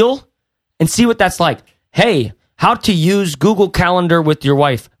the seal and see what that's like. Hey... How to use Google Calendar with your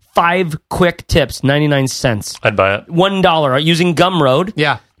wife. 5 quick tips, 99 cents. I'd buy it. $1 using Gumroad.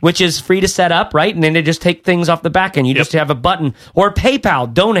 Yeah. Which is free to set up, right? And then they just take things off the back end. You just have a button. Or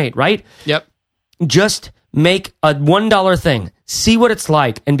PayPal, donate, right? Yep. Just make a $1 thing. See what it's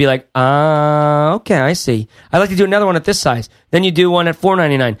like and be like, okay, I see. I'd like to do another one at this size. Then you do one at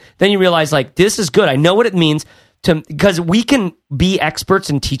 $4.99. Then you realize, like, this is good. I know what it means because we can be experts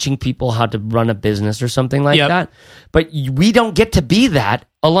in teaching people how to run a business or something like that. But we don't get to be that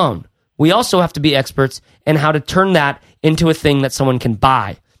alone. We also have to be experts in how to turn that into a thing that someone can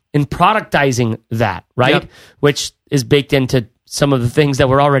buy. In productizing that, right? Which is baked into some of the things that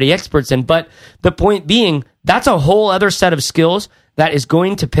we're already experts in. But the point being, that's a whole other set of skills that is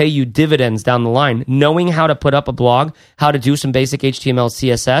going to pay you dividends down the line. Knowing how to put up a blog, how to do some basic HTML,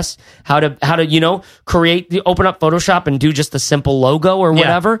 CSS, how to open up Photoshop and do just a simple logo or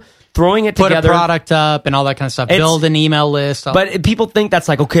whatever. Throwing it together. Put a product up and all that kind of stuff. Build an email list. But people think that's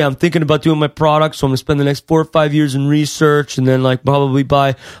like, okay, I'm thinking about doing my product, so I'm going to spend the next 4 or 5 years in research and then like probably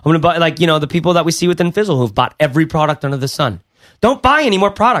I'm going to buy the people that we see within Fizzle who've bought every product under the sun. Don't buy any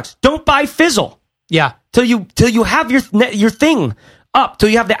more products. Don't buy Fizzle. Yeah. Till you have your thing up, till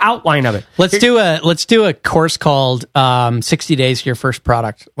you have the outline of it. Let's do a course called 60 Days to Your First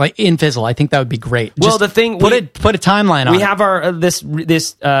Product, like in Fizzle. I think that would be great. Well, the thing put a timeline on. We have our this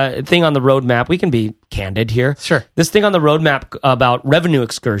thing on the roadmap. We can be candid here. Sure. This thing on the roadmap about revenue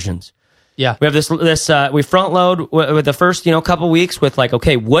excursions. Yeah. We have this we front load with the first, couple weeks with like,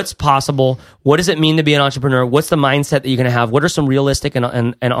 okay, what's possible? What does it mean to be an entrepreneur? What's the mindset that you're going to have? What are some realistic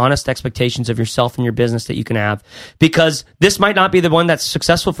and honest expectations of yourself and your business that you can have? Because this might not be the one that's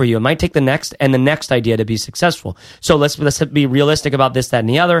successful for you. It might take the next and the next idea to be successful. So let's be realistic about this, that, and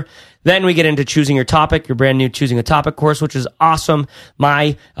the other. Then we get into choosing your topic, your brand new choosing a topic course, which is awesome.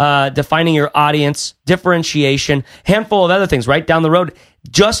 My defining your audience, differentiation, handful of other things right down the road.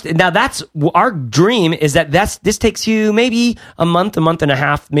 That's our dream, is that this takes you maybe a month and a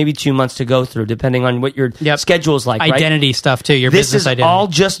half, maybe 2 months to go through, depending on what your schedule is like. Identity stuff too, your business identity. This is all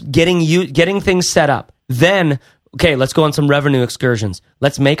just getting things set up. Then, okay, let's go on some revenue excursions.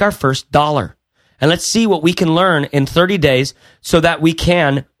 Let's make our first $1. And let's see what we can learn in 30 days so that we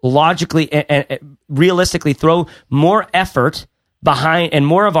can logically and realistically throw more effort behind and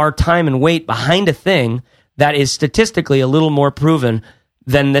more of our time and weight behind a thing that is statistically a little more proven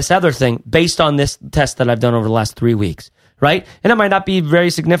than this other thing based on this test that I've done over the last 3 weeks, right? And it might not be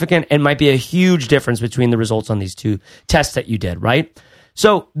very significant. It might be a huge difference between the results on these 2 tests that you did, right?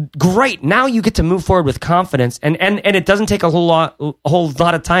 So great. Now you get to move forward with confidence, and it doesn't take a whole lot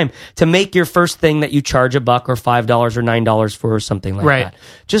of time to make your first thing that you charge $1 or $5 or $9 for or something like that.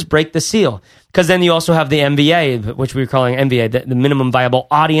 Just break the seal. Because then you also have the MVA, which we're calling MVA, the minimum viable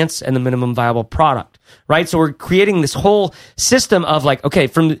audience and the minimum viable product, right? So we're creating this whole system of like, okay,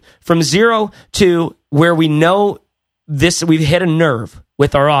 from 0 to where we know this, we've hit a nerve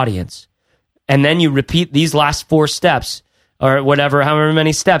with our audience. And then you repeat these last 4 steps or whatever, however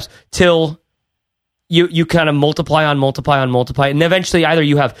many steps, till you kind of multiply, and eventually either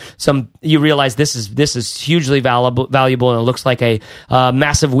you realize this is hugely valuable, and it looks like a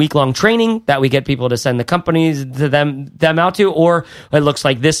massive week-long training that we get people to send the companies to them out to, or it looks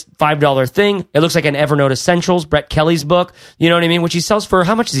like this $5 thing. It looks like an Evernote Essentials, Brett Kelly's book. You know what I mean? Which he sells for,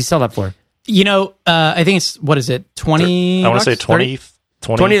 how much does he sell that for? I think it's, what is it, 20? I want to say 20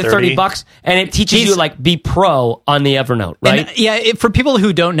 to $30, and it teaches you like be pro on the Evernote, right? And, for people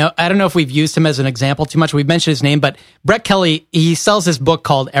who don't know, I don't know if we've used him as an example too much. We've mentioned his name, but Brett Kelly, he sells this book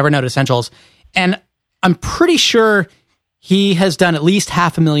called Evernote Essentials, and I'm pretty sure he has done at least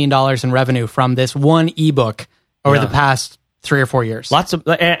 $500,000 in revenue from this one ebook over the past 3 or 4 years. He's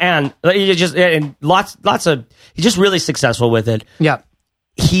just really successful with it. Yeah.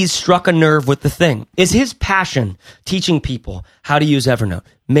 He's struck a nerve with the thing. Is his passion teaching people how to use Evernote?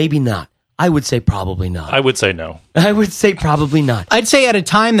 Maybe not. I would say probably not. I would say no. I would say probably not. I'd say at a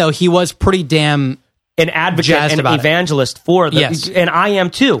time, though, he was pretty damn an advocate and evangelist for the, and I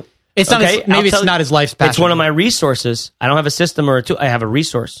am too. It's not it's not his life's passion. It's one of my resources. I don't have a system or a tool. I have a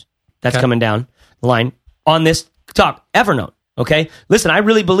resource that's coming down the line on this talk, Evernote. Okay? Listen, I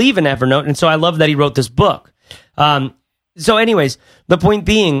really believe in Evernote, and so I love that he wrote this book. So anyways, the point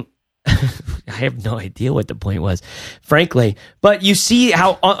being, I have no idea what the point was, frankly. But you see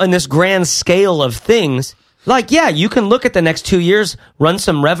how on this grand scale of things, like, you can look at the next 2 years, run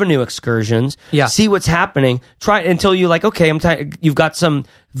some revenue excursions, see what's happening, try until you're like, okay, you've got some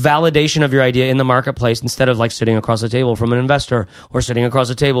validation of your idea in the marketplace instead of like sitting across the table from an investor or sitting across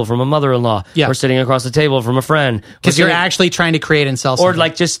the table from a mother-in-law or sitting across the table from a friend. Because you're actually trying to create and sell something. Or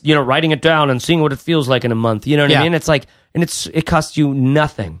like just, writing it down and seeing what it feels like in a month. You know what I mean? It's like, and it costs you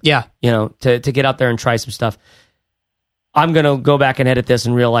nothing. Yeah. To get out there and try some stuff. I'm going to go back and edit this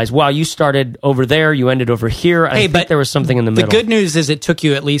and realize, wow, you started over there, you ended over here. I think there was something in the middle. The good news is it took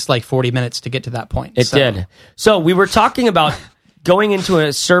you at least like 40 minutes to get to that point. It did. So we were talking about going into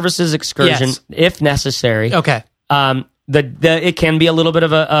a services excursion if necessary. Okay. It can be a little bit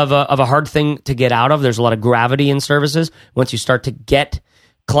of a hard thing to get out of. There's a lot of gravity in services once you start to get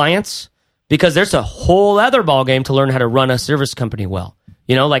clients, because there's a whole other ballgame to learn how to run a service company well.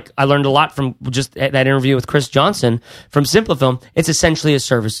 Like I learned a lot from just that interview with Chris Johnson from Simplifilm. It's essentially a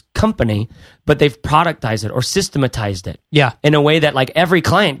service company, but they've productized it or systematized it. Yeah. In a way that like every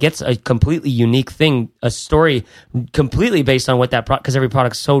client gets a completely unique thing, a story completely based on what that product, because every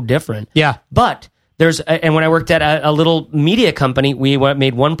product's so different. Yeah. But and when I worked at a little media company, we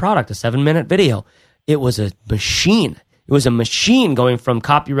made one product, a 7-minute video. It was a machine. It was a machine going from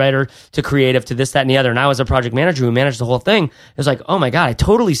copywriter to creative to this, that, and the other. And I was a project manager who managed the whole thing. It was like, oh my God, I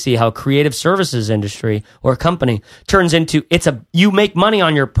totally see how creative services industry or company turns into, you make money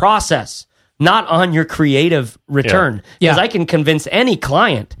on your process, not on your creative return. Because I can convince any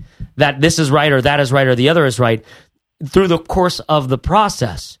client that this is right or that is right or the other is right through the course of the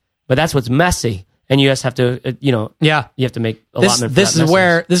process. But that's what's messy. And you just have to, you have to make allotment. This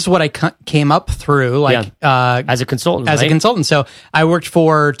is what I came up through, as a consultant. As a consultant, so I worked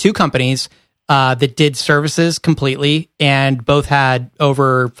for 2 companies that did services completely, and both had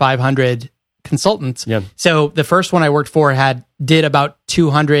over 500 consultants. Yeah. So the first one I worked for did about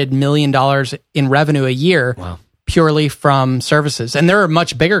 $200 million in revenue a year. Wow. Purely from services. And there are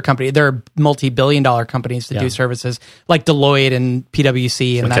much bigger companies. There are multi-billion-dollar companies that do services, like Deloitte and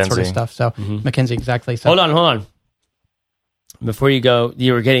PwC and that sort of stuff. So McKinsey, exactly. So. Hold on. Before you go,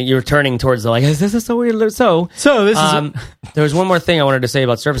 you were turning towards this is so weird. So this is there was one more thing I wanted to say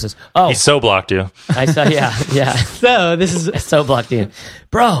about services. Oh, he so blocked you. I saw, yeah. So this is so blocked you,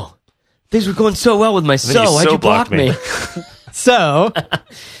 bro. Things were going so well with my why'd you block me? So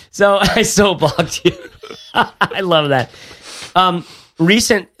I so blocked you. I love that.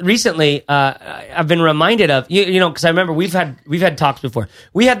 Recently, I've been reminded of because I remember we've had talks before.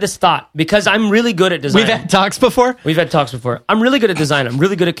 We had this thought, because I'm really good at design. We've had talks before. I'm really good at design. I'm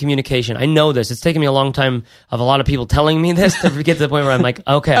really good at communication. I know this. It's taken me a long time of a lot of people telling me this to get to the point where I'm like,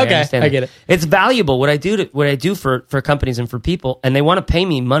 okay, I understand. I get it. It's valuable what I do for companies and for people, and they want to pay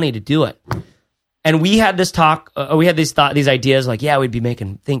me money to do it. And we had this talk, we had these ideas like, we'd be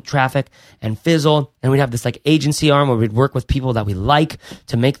making Think Traffic and Fizzle, and we'd have this like agency arm where we'd work with people that we like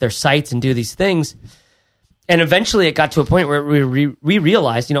to make their sites and do these things. And eventually it got to a point where we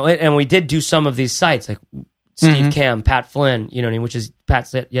realized, and we did do some of these sites like Steve Cam, Pat Flynn, which is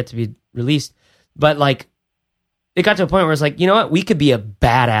Pat's yet to be released. But like, it got to a point where it's like, we could be a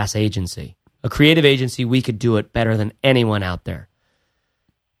badass agency, a creative agency. We could do it better than anyone out there.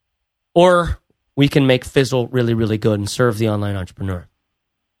 Or we can make Fizzle really, really good and serve the online entrepreneur.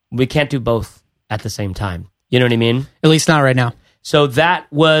 We can't do both at the same time. You know what I mean? At least not right now. So that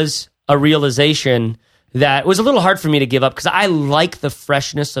was a realization that was a little hard for me to give up, because I like the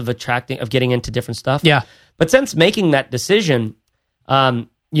freshness of getting into different stuff. Yeah. But since making that decision,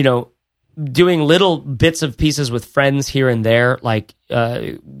 doing little bits of pieces with friends here and there, like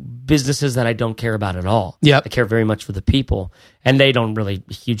businesses that I don't care about at all. Yeah, I care very much for the people, and they don't really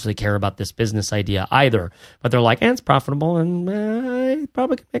hugely care about this business idea either. But they're like, it's profitable, and I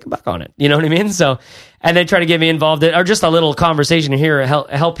probably could make a buck on it. You know what I mean? So, and they try to get me involved in, or just a little conversation here,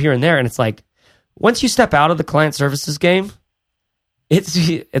 help here and there. And it's like, once you step out of the client services game,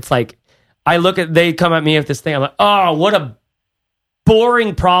 it's like, they come at me with this thing. I'm like, oh, what a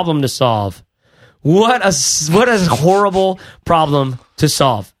boring problem to solve. What a horrible problem to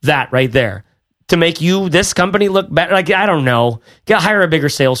solve. That right there. To make this company look better. Like, I don't know. Hire a bigger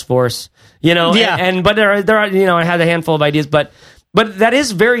sales force. Yeah. But there are I had a handful of ideas, but that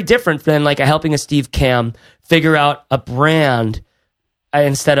is very different than like helping a Steve Cam figure out a brand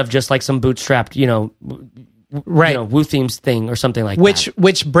instead of just like some bootstrapped, right, Woo Themes thing or something like that.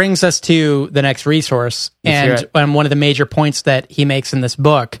 Which brings us to the next resource, and one of the major points that he makes in this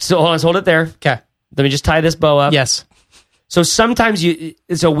book. So let's hold it there. Okay. Let me just tie this bow up. Yes. So sometimes we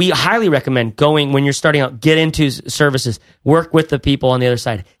highly recommend going, when you're starting out, get into services, work with the people on the other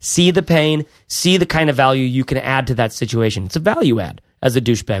side, see the pain, see the kind of value you can add to that situation. It's a value add, as a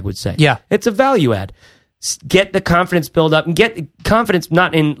douchebag would say. Yeah. It's a value add. Get the confidence build up, and get confidence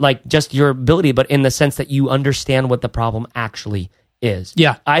not in like just your ability, but in the sense that you understand what the problem actually is.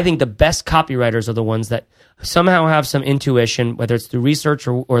 Yeah. I think the best copywriters are the ones that somehow have some intuition, whether it's through research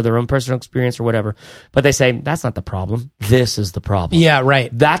or their own personal experience or whatever, but they say, that's not the problem. This is the problem. Yeah, right.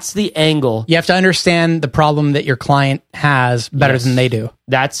 That's the angle. You have to understand the problem that your client has better than they do.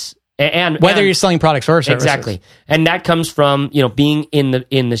 That's and whether you're selling products or services. Exactly. And that comes from, being in the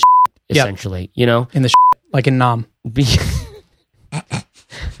essentially, in the like in Nam.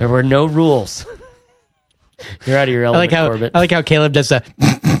 There were no rules. You're out of your element, Corbett. I like how Caleb does a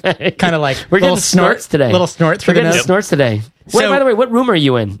kind of like we're getting snorts today. Little snort through the nose. Snorts today. By the way, what room are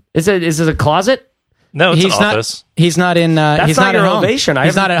you in? Is this a closet? No, it's an office. He's not in. That's he's not not your at home. Ovation.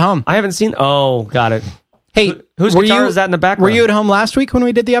 He's not at home. I haven't seen. Oh, got it. Hey, whose guitar is that in the background? Were you at home last week when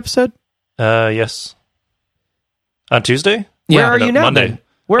we did the episode? Yes. On Tuesday? Where are you now? Monday. Then?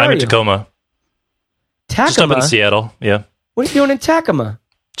 Where are you? I'm in Tacoma. Tacoma? Just up in Seattle, yeah. What are you doing in Tacoma?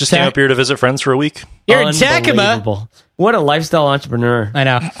 Just came up here to visit friends for a week. You're in Tacoma? What a lifestyle entrepreneur. I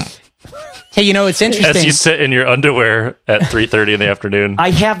know. Hey, it's interesting. As you sit in your underwear at 3:30 in the afternoon.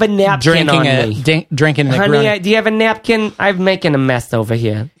 I have a napkin on me. Drinking a Honey, do you have a napkin? I'm making a mess over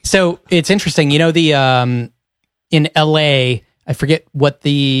here. So it's interesting. In LA, I forget what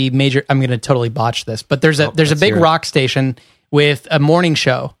the major. I'm going to totally botch this, but there's a big rock station with a morning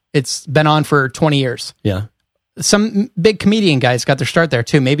show. It's been on for 20 years. Yeah. Some big comedian guys got their start there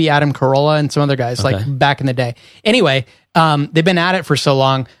too. Maybe Adam Carolla and some other guys like back in the day. Anyway, they've been at it for so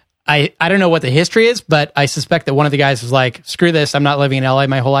long. I don't know what the history is, but I suspect that one of the guys was like, screw this, I'm not living in LA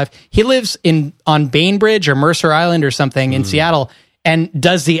my whole life. He lives on Bainbridge or Mercer Island or something in Seattle and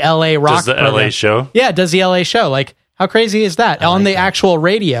does the LA rock Does the program. LA show? Yeah, does the LA show. Like, how crazy is that? On the actual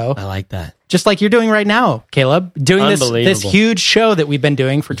radio. I like that. Just like you're doing right now, Caleb. Doing this huge show that we've been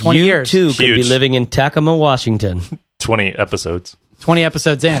doing for 20 years. You too could be living in Tacoma, Washington. 20 episodes. 20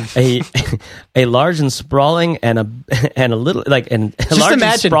 episodes in. A large and sprawling and a little and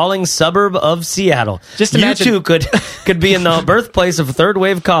sprawling suburb of Seattle. Just imagine you too could be in the birthplace of third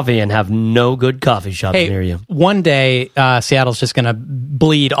wave coffee and have no good coffee shops near you. One day Seattle's just going to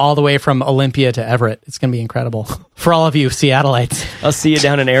bleed all the way from Olympia to Everett. It's going to be incredible for all of you Seattleites. I'll see you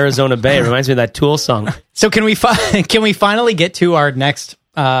down in Arizona Bay. It reminds me of that Tool song. So can we finally get to our next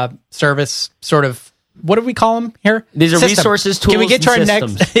service sort of? What do we call them here? These are resources, tools, can we get to and our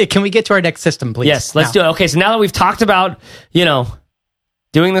systems. Can we get to our next system, please? Yes, let's do it. Okay, so now that we've talked about,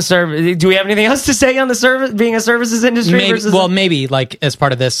 doing the service, do we have anything else to say on the service, being a services industry? Maybe like as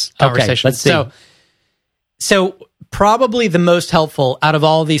part of this conversation. Okay, let's see. So probably the most helpful out of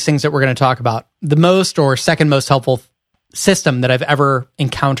all of these things that we're going to talk about, the most or second most helpful system that I've ever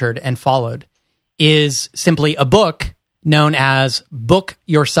encountered and followed is simply a book known as Book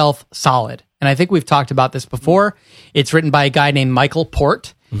Yourself Solid. And I think we've talked about this before. It's written by a guy named Michael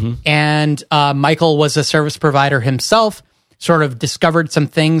Port. Mm-hmm. And Michael was a service provider himself, sort of discovered some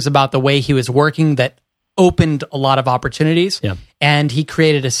things about the way he was working that opened a lot of opportunities. Yeah. And he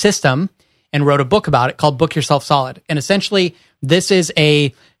created a system and wrote a book about it called Book Yourself Solid. And essentially, this is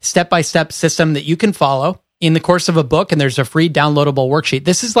a step-by-step system that you can follow in the course of a book, and there's a free downloadable worksheet.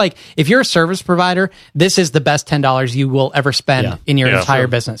 This is like, if you're a service provider, this is the best $10 you will ever spend in your entire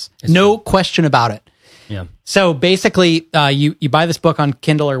business. No question about it. Yeah. So basically, you buy this book on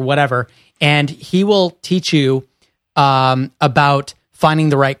Kindle or whatever, and he will teach you about finding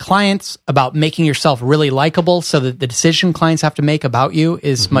the right clients, about making yourself really likable so that the decision clients have to make about you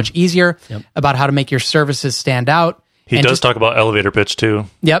is much easier, about how to make your services stand out. He does talk about elevator pitch too.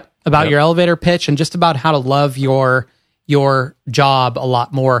 Yep, about your elevator pitch and just about how to love your job a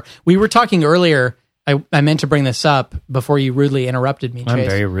lot more. We were talking earlier, I meant to bring this up before you rudely interrupted me, Chase. I'm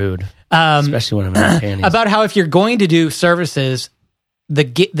very rude, especially when I'm in panties. About how if you're going to do services,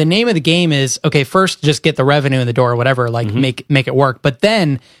 the name of the game is, okay, first just get the revenue in the door or whatever, like make it work. But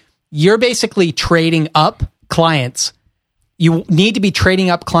then you're basically trading up clients. You need to be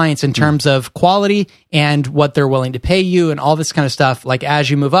trading up clients in terms of quality and what they're willing to pay you and all this kind of stuff, like as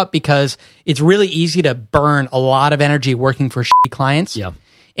you move up, because it's really easy to burn a lot of energy working for shitty clients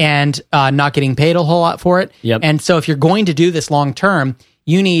and not getting paid a whole lot for it. And so if you're going to do this long term,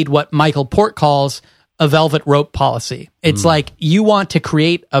 you need what Michael Port calls a velvet rope policy. It's like you want to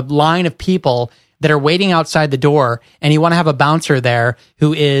create a line of people that are waiting outside the door, and you want to have a bouncer there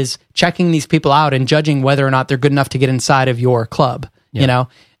who is checking these people out and judging whether or not they're good enough to get inside of your club,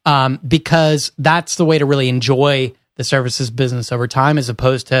 because that's the way to really enjoy the services business over time, as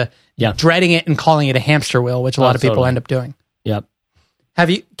opposed to dreading it and calling it a hamster wheel, which a lot of people end up doing. Yep.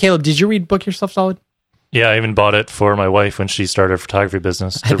 Caleb, did you read Book Yourself Solid? Yeah, I even bought it for my wife when she started a photography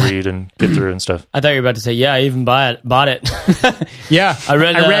business to read and get through and stuff. I thought you were about to say, yeah, I even bought it. Yeah, I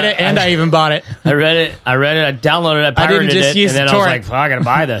read it, and I even bought it. I read it. I downloaded it, pirated it, and then I was like, I gotta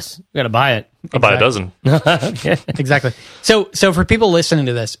buy this. I gotta buy it. I'll buy a dozen. Exactly. So for people listening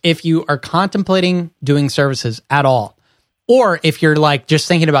to this, if you are contemplating doing services at all, or if you're like just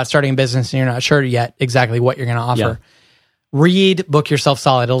thinking about starting a business and you're not sure yet exactly what you're going to offer, read Book Yourself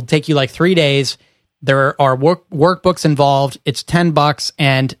Solid. It'll take you like 3 days. There are workbooks involved. It's $10,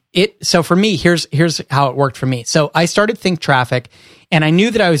 and so for me, here's how it worked for me. So I started Think Traffic, and I knew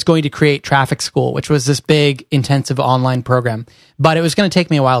that I was going to create Traffic School, which was this big, intensive online program, but it was going to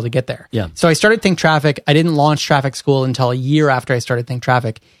take me a while to get there. Yeah. So I started Think Traffic. I didn't launch Traffic School until a year after I started Think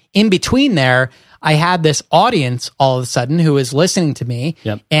Traffic. In between there, I had this audience all of a sudden who was listening to me,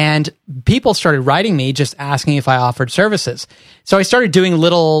 and people started writing me just asking if I offered services. So I started doing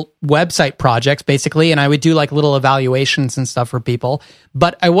little website projects basically, and I would do like little evaluations and stuff for people,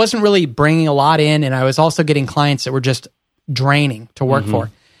 but I wasn't really bringing a lot in, and I was also getting clients that were just draining to work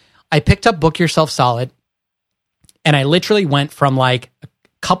for. I picked up Book Yourself Solid, and I literally went from like a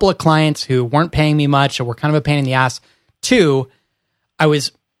couple of clients who weren't paying me much or were kind of a pain in the ass to I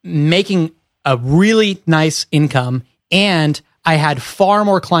was making a really nice income, and I had far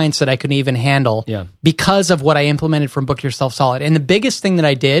more clients that I couldn't even handle because of what I implemented from Book Yourself Solid. And the biggest thing that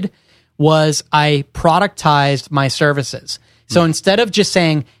I did was I productized my services. So instead of just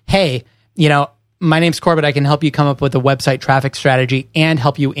saying, hey, my name's Corbett, I can help you come up with a website traffic strategy and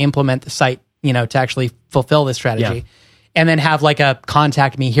help you implement the site, to actually fulfill this strategy, and then have like a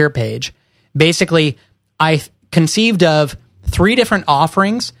contact me here page. Basically, I conceived of 3 different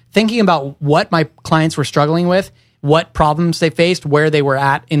offerings, thinking about what my clients were struggling with, what problems they faced, where they were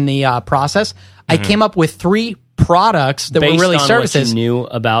at in the process. I came up with 3 products that were really services. Based on what you knew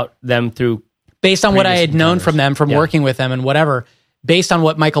about them based on what I had known from them, from working with them and whatever. Based on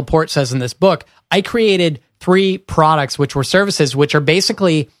what Michael Port says in this book, I created 3 products, which were services, which are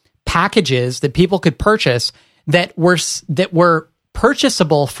basically packages that people could purchase that were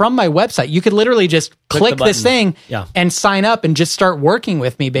purchasable from my website. You could literally just click this thing and sign up and just start working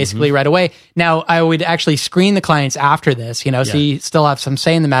with me basically right away. Now, I would actually screen the clients after this, so you still have some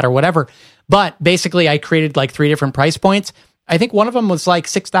say in the matter, whatever. But basically, I created like 3 different price points. I think one of them was like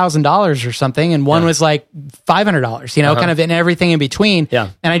 $6,000 or something, and one was like $500, kind of in everything in between.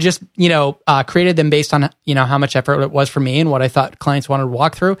 And I just, created them based on, how much effort it was for me and what I thought clients wanted to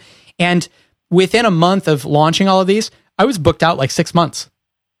walk through. And within a month of launching all of these, I was booked out like 6 months.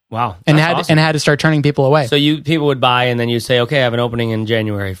 Wow. And had to start turning people away. So people would buy, and then you say, okay, I have an opening in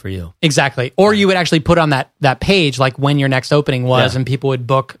January for you. Exactly. Or you would actually put on that page like when your next opening was, and people would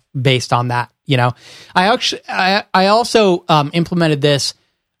book based on that. I also implemented this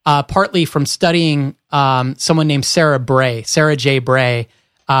partly from studying someone named Sarah J. Bray,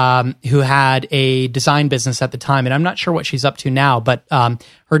 who had a design business at the time. And I'm not sure what she's up to now, but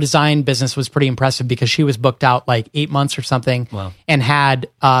her design business was pretty impressive because she was booked out like 8 months or something. Wow. And had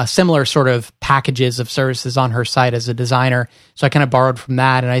similar sort of packages of services on her site as a designer. So I kind of borrowed from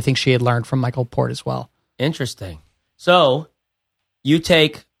that. And I think she had learned from Michael Port as well. Interesting. So you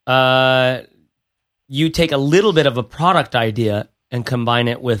take a little bit of a product idea and combine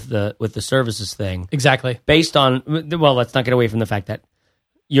it with the services thing. Exactly. Based on, let's not get away from the fact that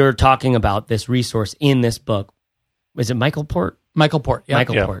you're talking about this resource in this book. Is it Michael Port? Michael Port, yeah.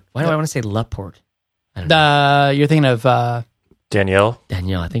 Michael Port. Why do I want to say Laporte? I don't know. You're thinking of Danielle.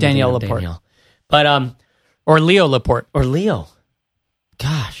 I think Danielle Laporte. Danielle. But or Leo Laporte. Or Leo.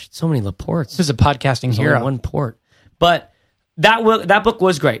 Gosh, so many Laportes. This is a podcasting hero. Only one port. But that book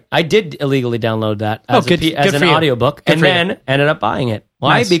was great. I did illegally download that as an audiobook and then ended up buying it.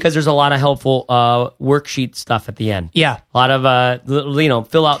 Why? Nice. Because there's a lot of helpful worksheet stuff at the end. Yeah. A lot of,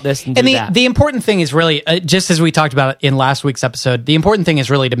 fill out this and do that. The important thing is really, just as we talked about in last week's episode, the important thing is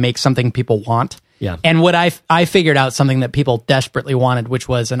really to make something people want. Yeah. And what I figured out something that people desperately wanted, which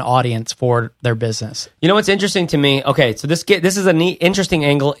was an audience for their business. You know what's interesting to me? Okay, so this is a neat, interesting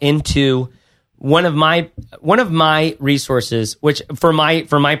angle into one of my resources, which for my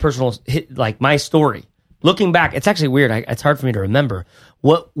personal, like my story. Looking back, it's actually weird. It's hard for me to remember.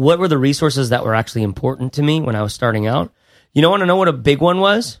 What were the resources that were actually important to me when I was starting out? You want to know what a big one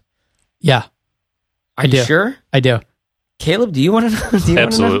was? Yeah. Are you sure? I do. Caleb, do you want to know?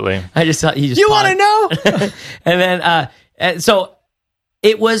 Absolutely. I just thought you want to know? And then, so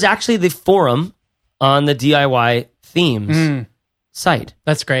it was actually the forum on the DIY themes site.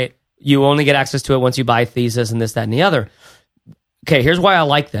 That's great. You only get access to it once you buy Thesis and this, that, and the other. Okay, here's why I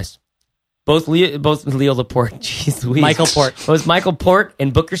like this. Both Leo Laporte, Michael Port. Both Michael Port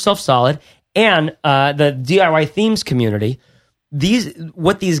and Book Yourself Solid And the DIY themes community,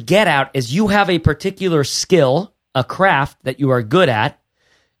 what these get at is you have a particular skill, a craft that you are good at,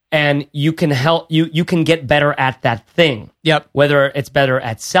 and you can you can get better at that thing. Yep. Whether it's better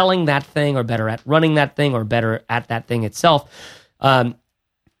at selling that thing or better at running that thing or better at that thing itself.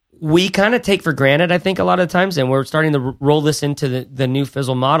 We kind of take for granted, I think, a lot of times, and we're starting to roll this into the new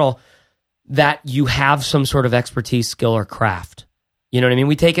Fizzle model, that you have some sort of expertise, skill, or craft. You know what I mean?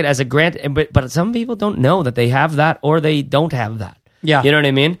 We take it as a grant, but some people don't know that they have that or they don't have that. Yeah. You know what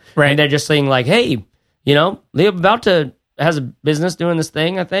I mean? Right. And they're just saying like, hey, Leo Babauta has a business doing this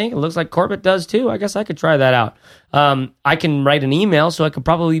thing, I think. It looks like Corbett does too. I guess I could try that out. I can write an email, so I could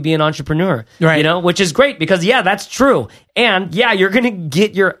probably be an entrepreneur. Right. Which is great because, yeah, that's true. And, yeah, you're going to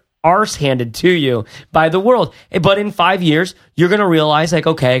get your arse handed to you by the world. But in 5 years, you're going to realize, like,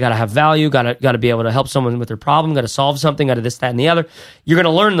 okay, I got to have value, got to be able to help someone with their problem, got to solve something, got to this, that, and the other. You're going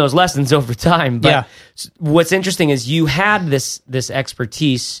to learn those lessons over time. But what's interesting is you had this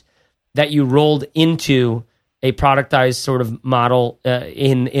expertise that you rolled into a productized sort of model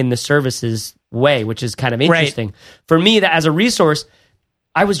in the services way, which is kind of interesting. Right. For me, that as a resource,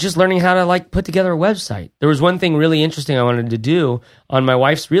 I was just learning how to like put together a website. There was one thing really interesting I wanted to do on my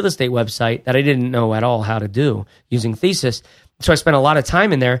wife's real estate website that I didn't know at all how to do using Thesis. So I spent a lot of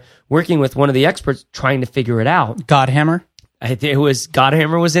time in there working with one of the experts trying to figure it out. Godhammer?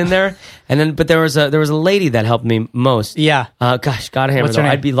 Godhammer was in there, but there was a lady that helped me most. Yeah. Godhammer. What's her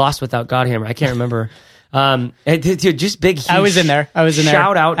name? I'd be lost without Godhammer. I can't remember. Dude, just big. Huge I was in there.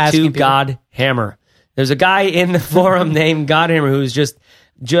 Shout out to people. Godhammer. There's a guy in the forum named Godhammer who's just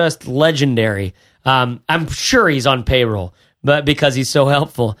legendary. I'm sure he's on payroll, but because he's so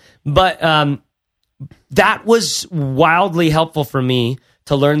helpful. But that was wildly helpful for me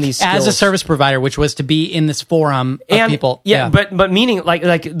to learn these skills. As a service provider, which was to be in this forum of people. Yeah, but meaning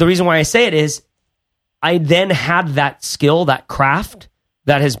like the reason why I say it is I then had that skill, that craft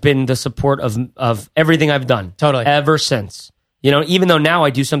that has been the support of everything I've done. Totally. Ever since. Even though now I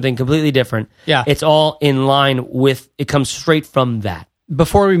do something completely different, it's all in line with, it comes straight from that.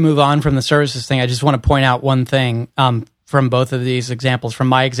 Before we move on from the services thing, I just want to point out one thing from both of these examples, from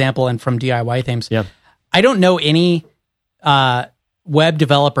my example and from DIY Themes. Yeah. I don't know any web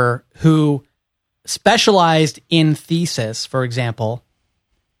developer who specialized in Thesis, for example,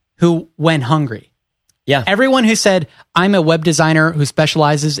 who went hungry. Yeah. Everyone who said, I'm a web designer who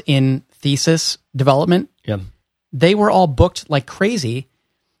specializes in Thesis development, they were all booked like crazy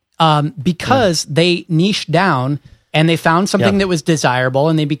because they niched down and they found something that was desirable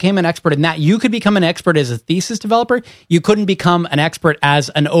and they became an expert in that. You could become an expert as a Thesis developer. You couldn't become an expert as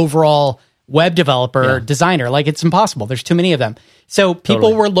an overall web developer designer. Like, it's impossible. There's too many of them. So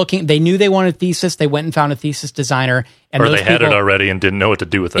people were looking, they knew they wanted Thesis. They went and found a Thesis designer. And or they had it already and didn't know what to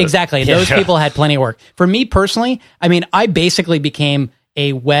do with it. Exactly. Those people had plenty of work. For me personally, I mean, I basically became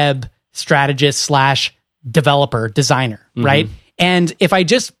a web strategist / developer designer, right? And if I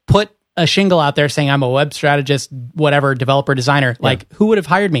just put a shingle out there saying I'm a web strategist, whatever, developer designer, like, who would have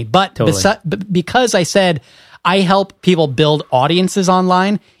hired me? But because I said I help people build audiences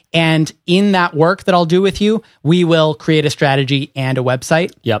online, and in that work that I'll do with you, we will create a strategy and a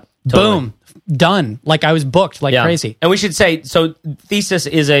website. Yep. Totally. Boom. Done. Like, I was booked like crazy. And we should say, so Thesis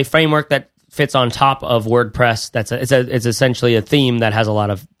is a framework that fits on top of WordPress. It's essentially a theme that has a lot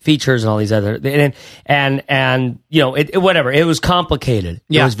of features and all these other, and whatever. It was complicated.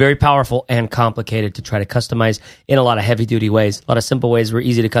 It was very powerful and complicated to try to customize in a lot of heavy duty ways. A lot of simple ways were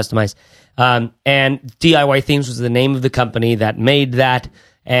easy to customize. And DIY Themes was the name of the company that made that.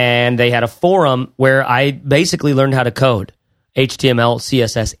 And they had a forum where I basically learned how to code HTML,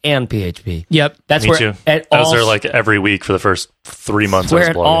 CSS, and PHP. Yep. That's Me where too. I was there like every week for the first 3 months.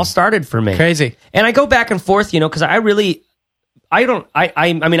 Where it all started for me. Crazy. And I go back and forth, because I'm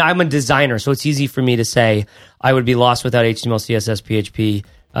a designer, so it's easy for me to say I would be lost without HTML, CSS, PHP,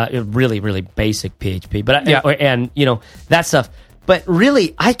 really, really basic PHP. But that stuff. But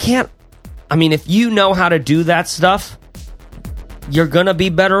really, I can't. I mean, if you know how to do that stuff, you're gonna be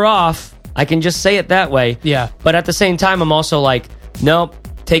better off. I can just say it that way. Yeah. But at the same time, I'm also like, nope,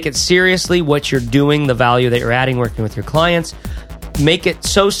 take it seriously, what you're doing, the value that you're adding, working with your clients. Make it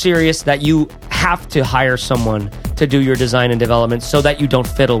so serious that you have to hire someone to do your design and development so that you don't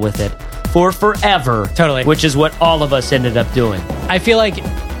fiddle with it for forever. Totally. Which is what all of us ended up doing. I feel like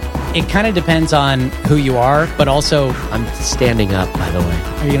it kind of depends on who you are, but also... I'm standing up, by the way.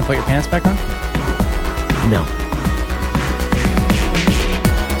 Are you going to put your pants back on? No.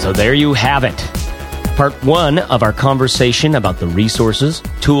 So there you have it. Part 1 of our conversation about the resources,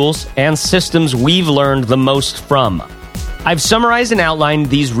 tools, and systems we've learned the most from. I've summarized and outlined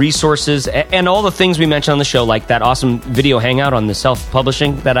these resources and all the things we mentioned on the show, like that awesome video hangout on the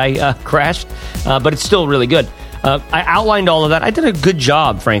self-publishing that I crashed, but it's still really good. I outlined all of that. I did a good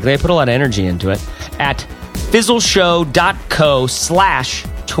job, frankly. I put a lot of energy into it at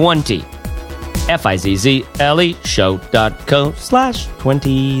fizzleshow.co/20. FIZZLE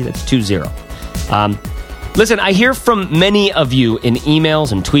show.co/20. That's 20. Listen, I hear from many of you in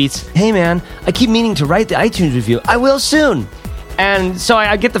emails and tweets, hey man, I keep meaning to write the iTunes review. I will soon. And so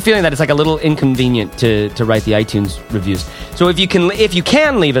I get the feeling that it's like a little inconvenient to write the iTunes reviews. So if you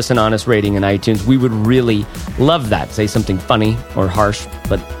can leave us an honest rating in iTunes, we would really love that. Say something funny or harsh,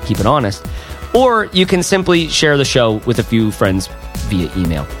 but keep it honest. Or you can simply share the show with a few friends via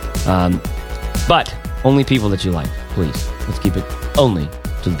email. But only people that you like, please. Let's keep it only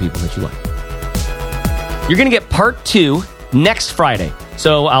to the people that you like. You're going to get part 2 next Friday.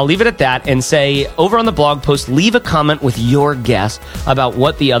 So I'll leave it at that and say, over on the blog post, leave a comment with your guess about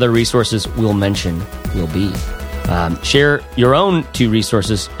what the other resources we'll mention will be. Share your own 2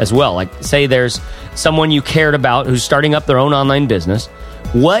 resources as well. Like, say there's someone you cared about who's starting up their own online business.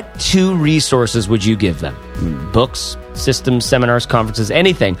 What 2 resources would you give them? Books, systems, seminars, conferences,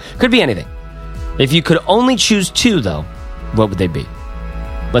 anything. Could be anything. If you could only choose 2, though, what would they be?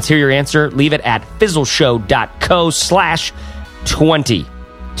 Let's hear your answer. Leave it at fizzleshow.co/20. 20.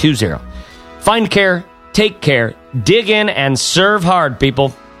 Find care, take care, dig in, and serve hard,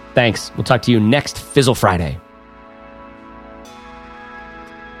 people. Thanks. We'll talk to you next Fizzle Friday.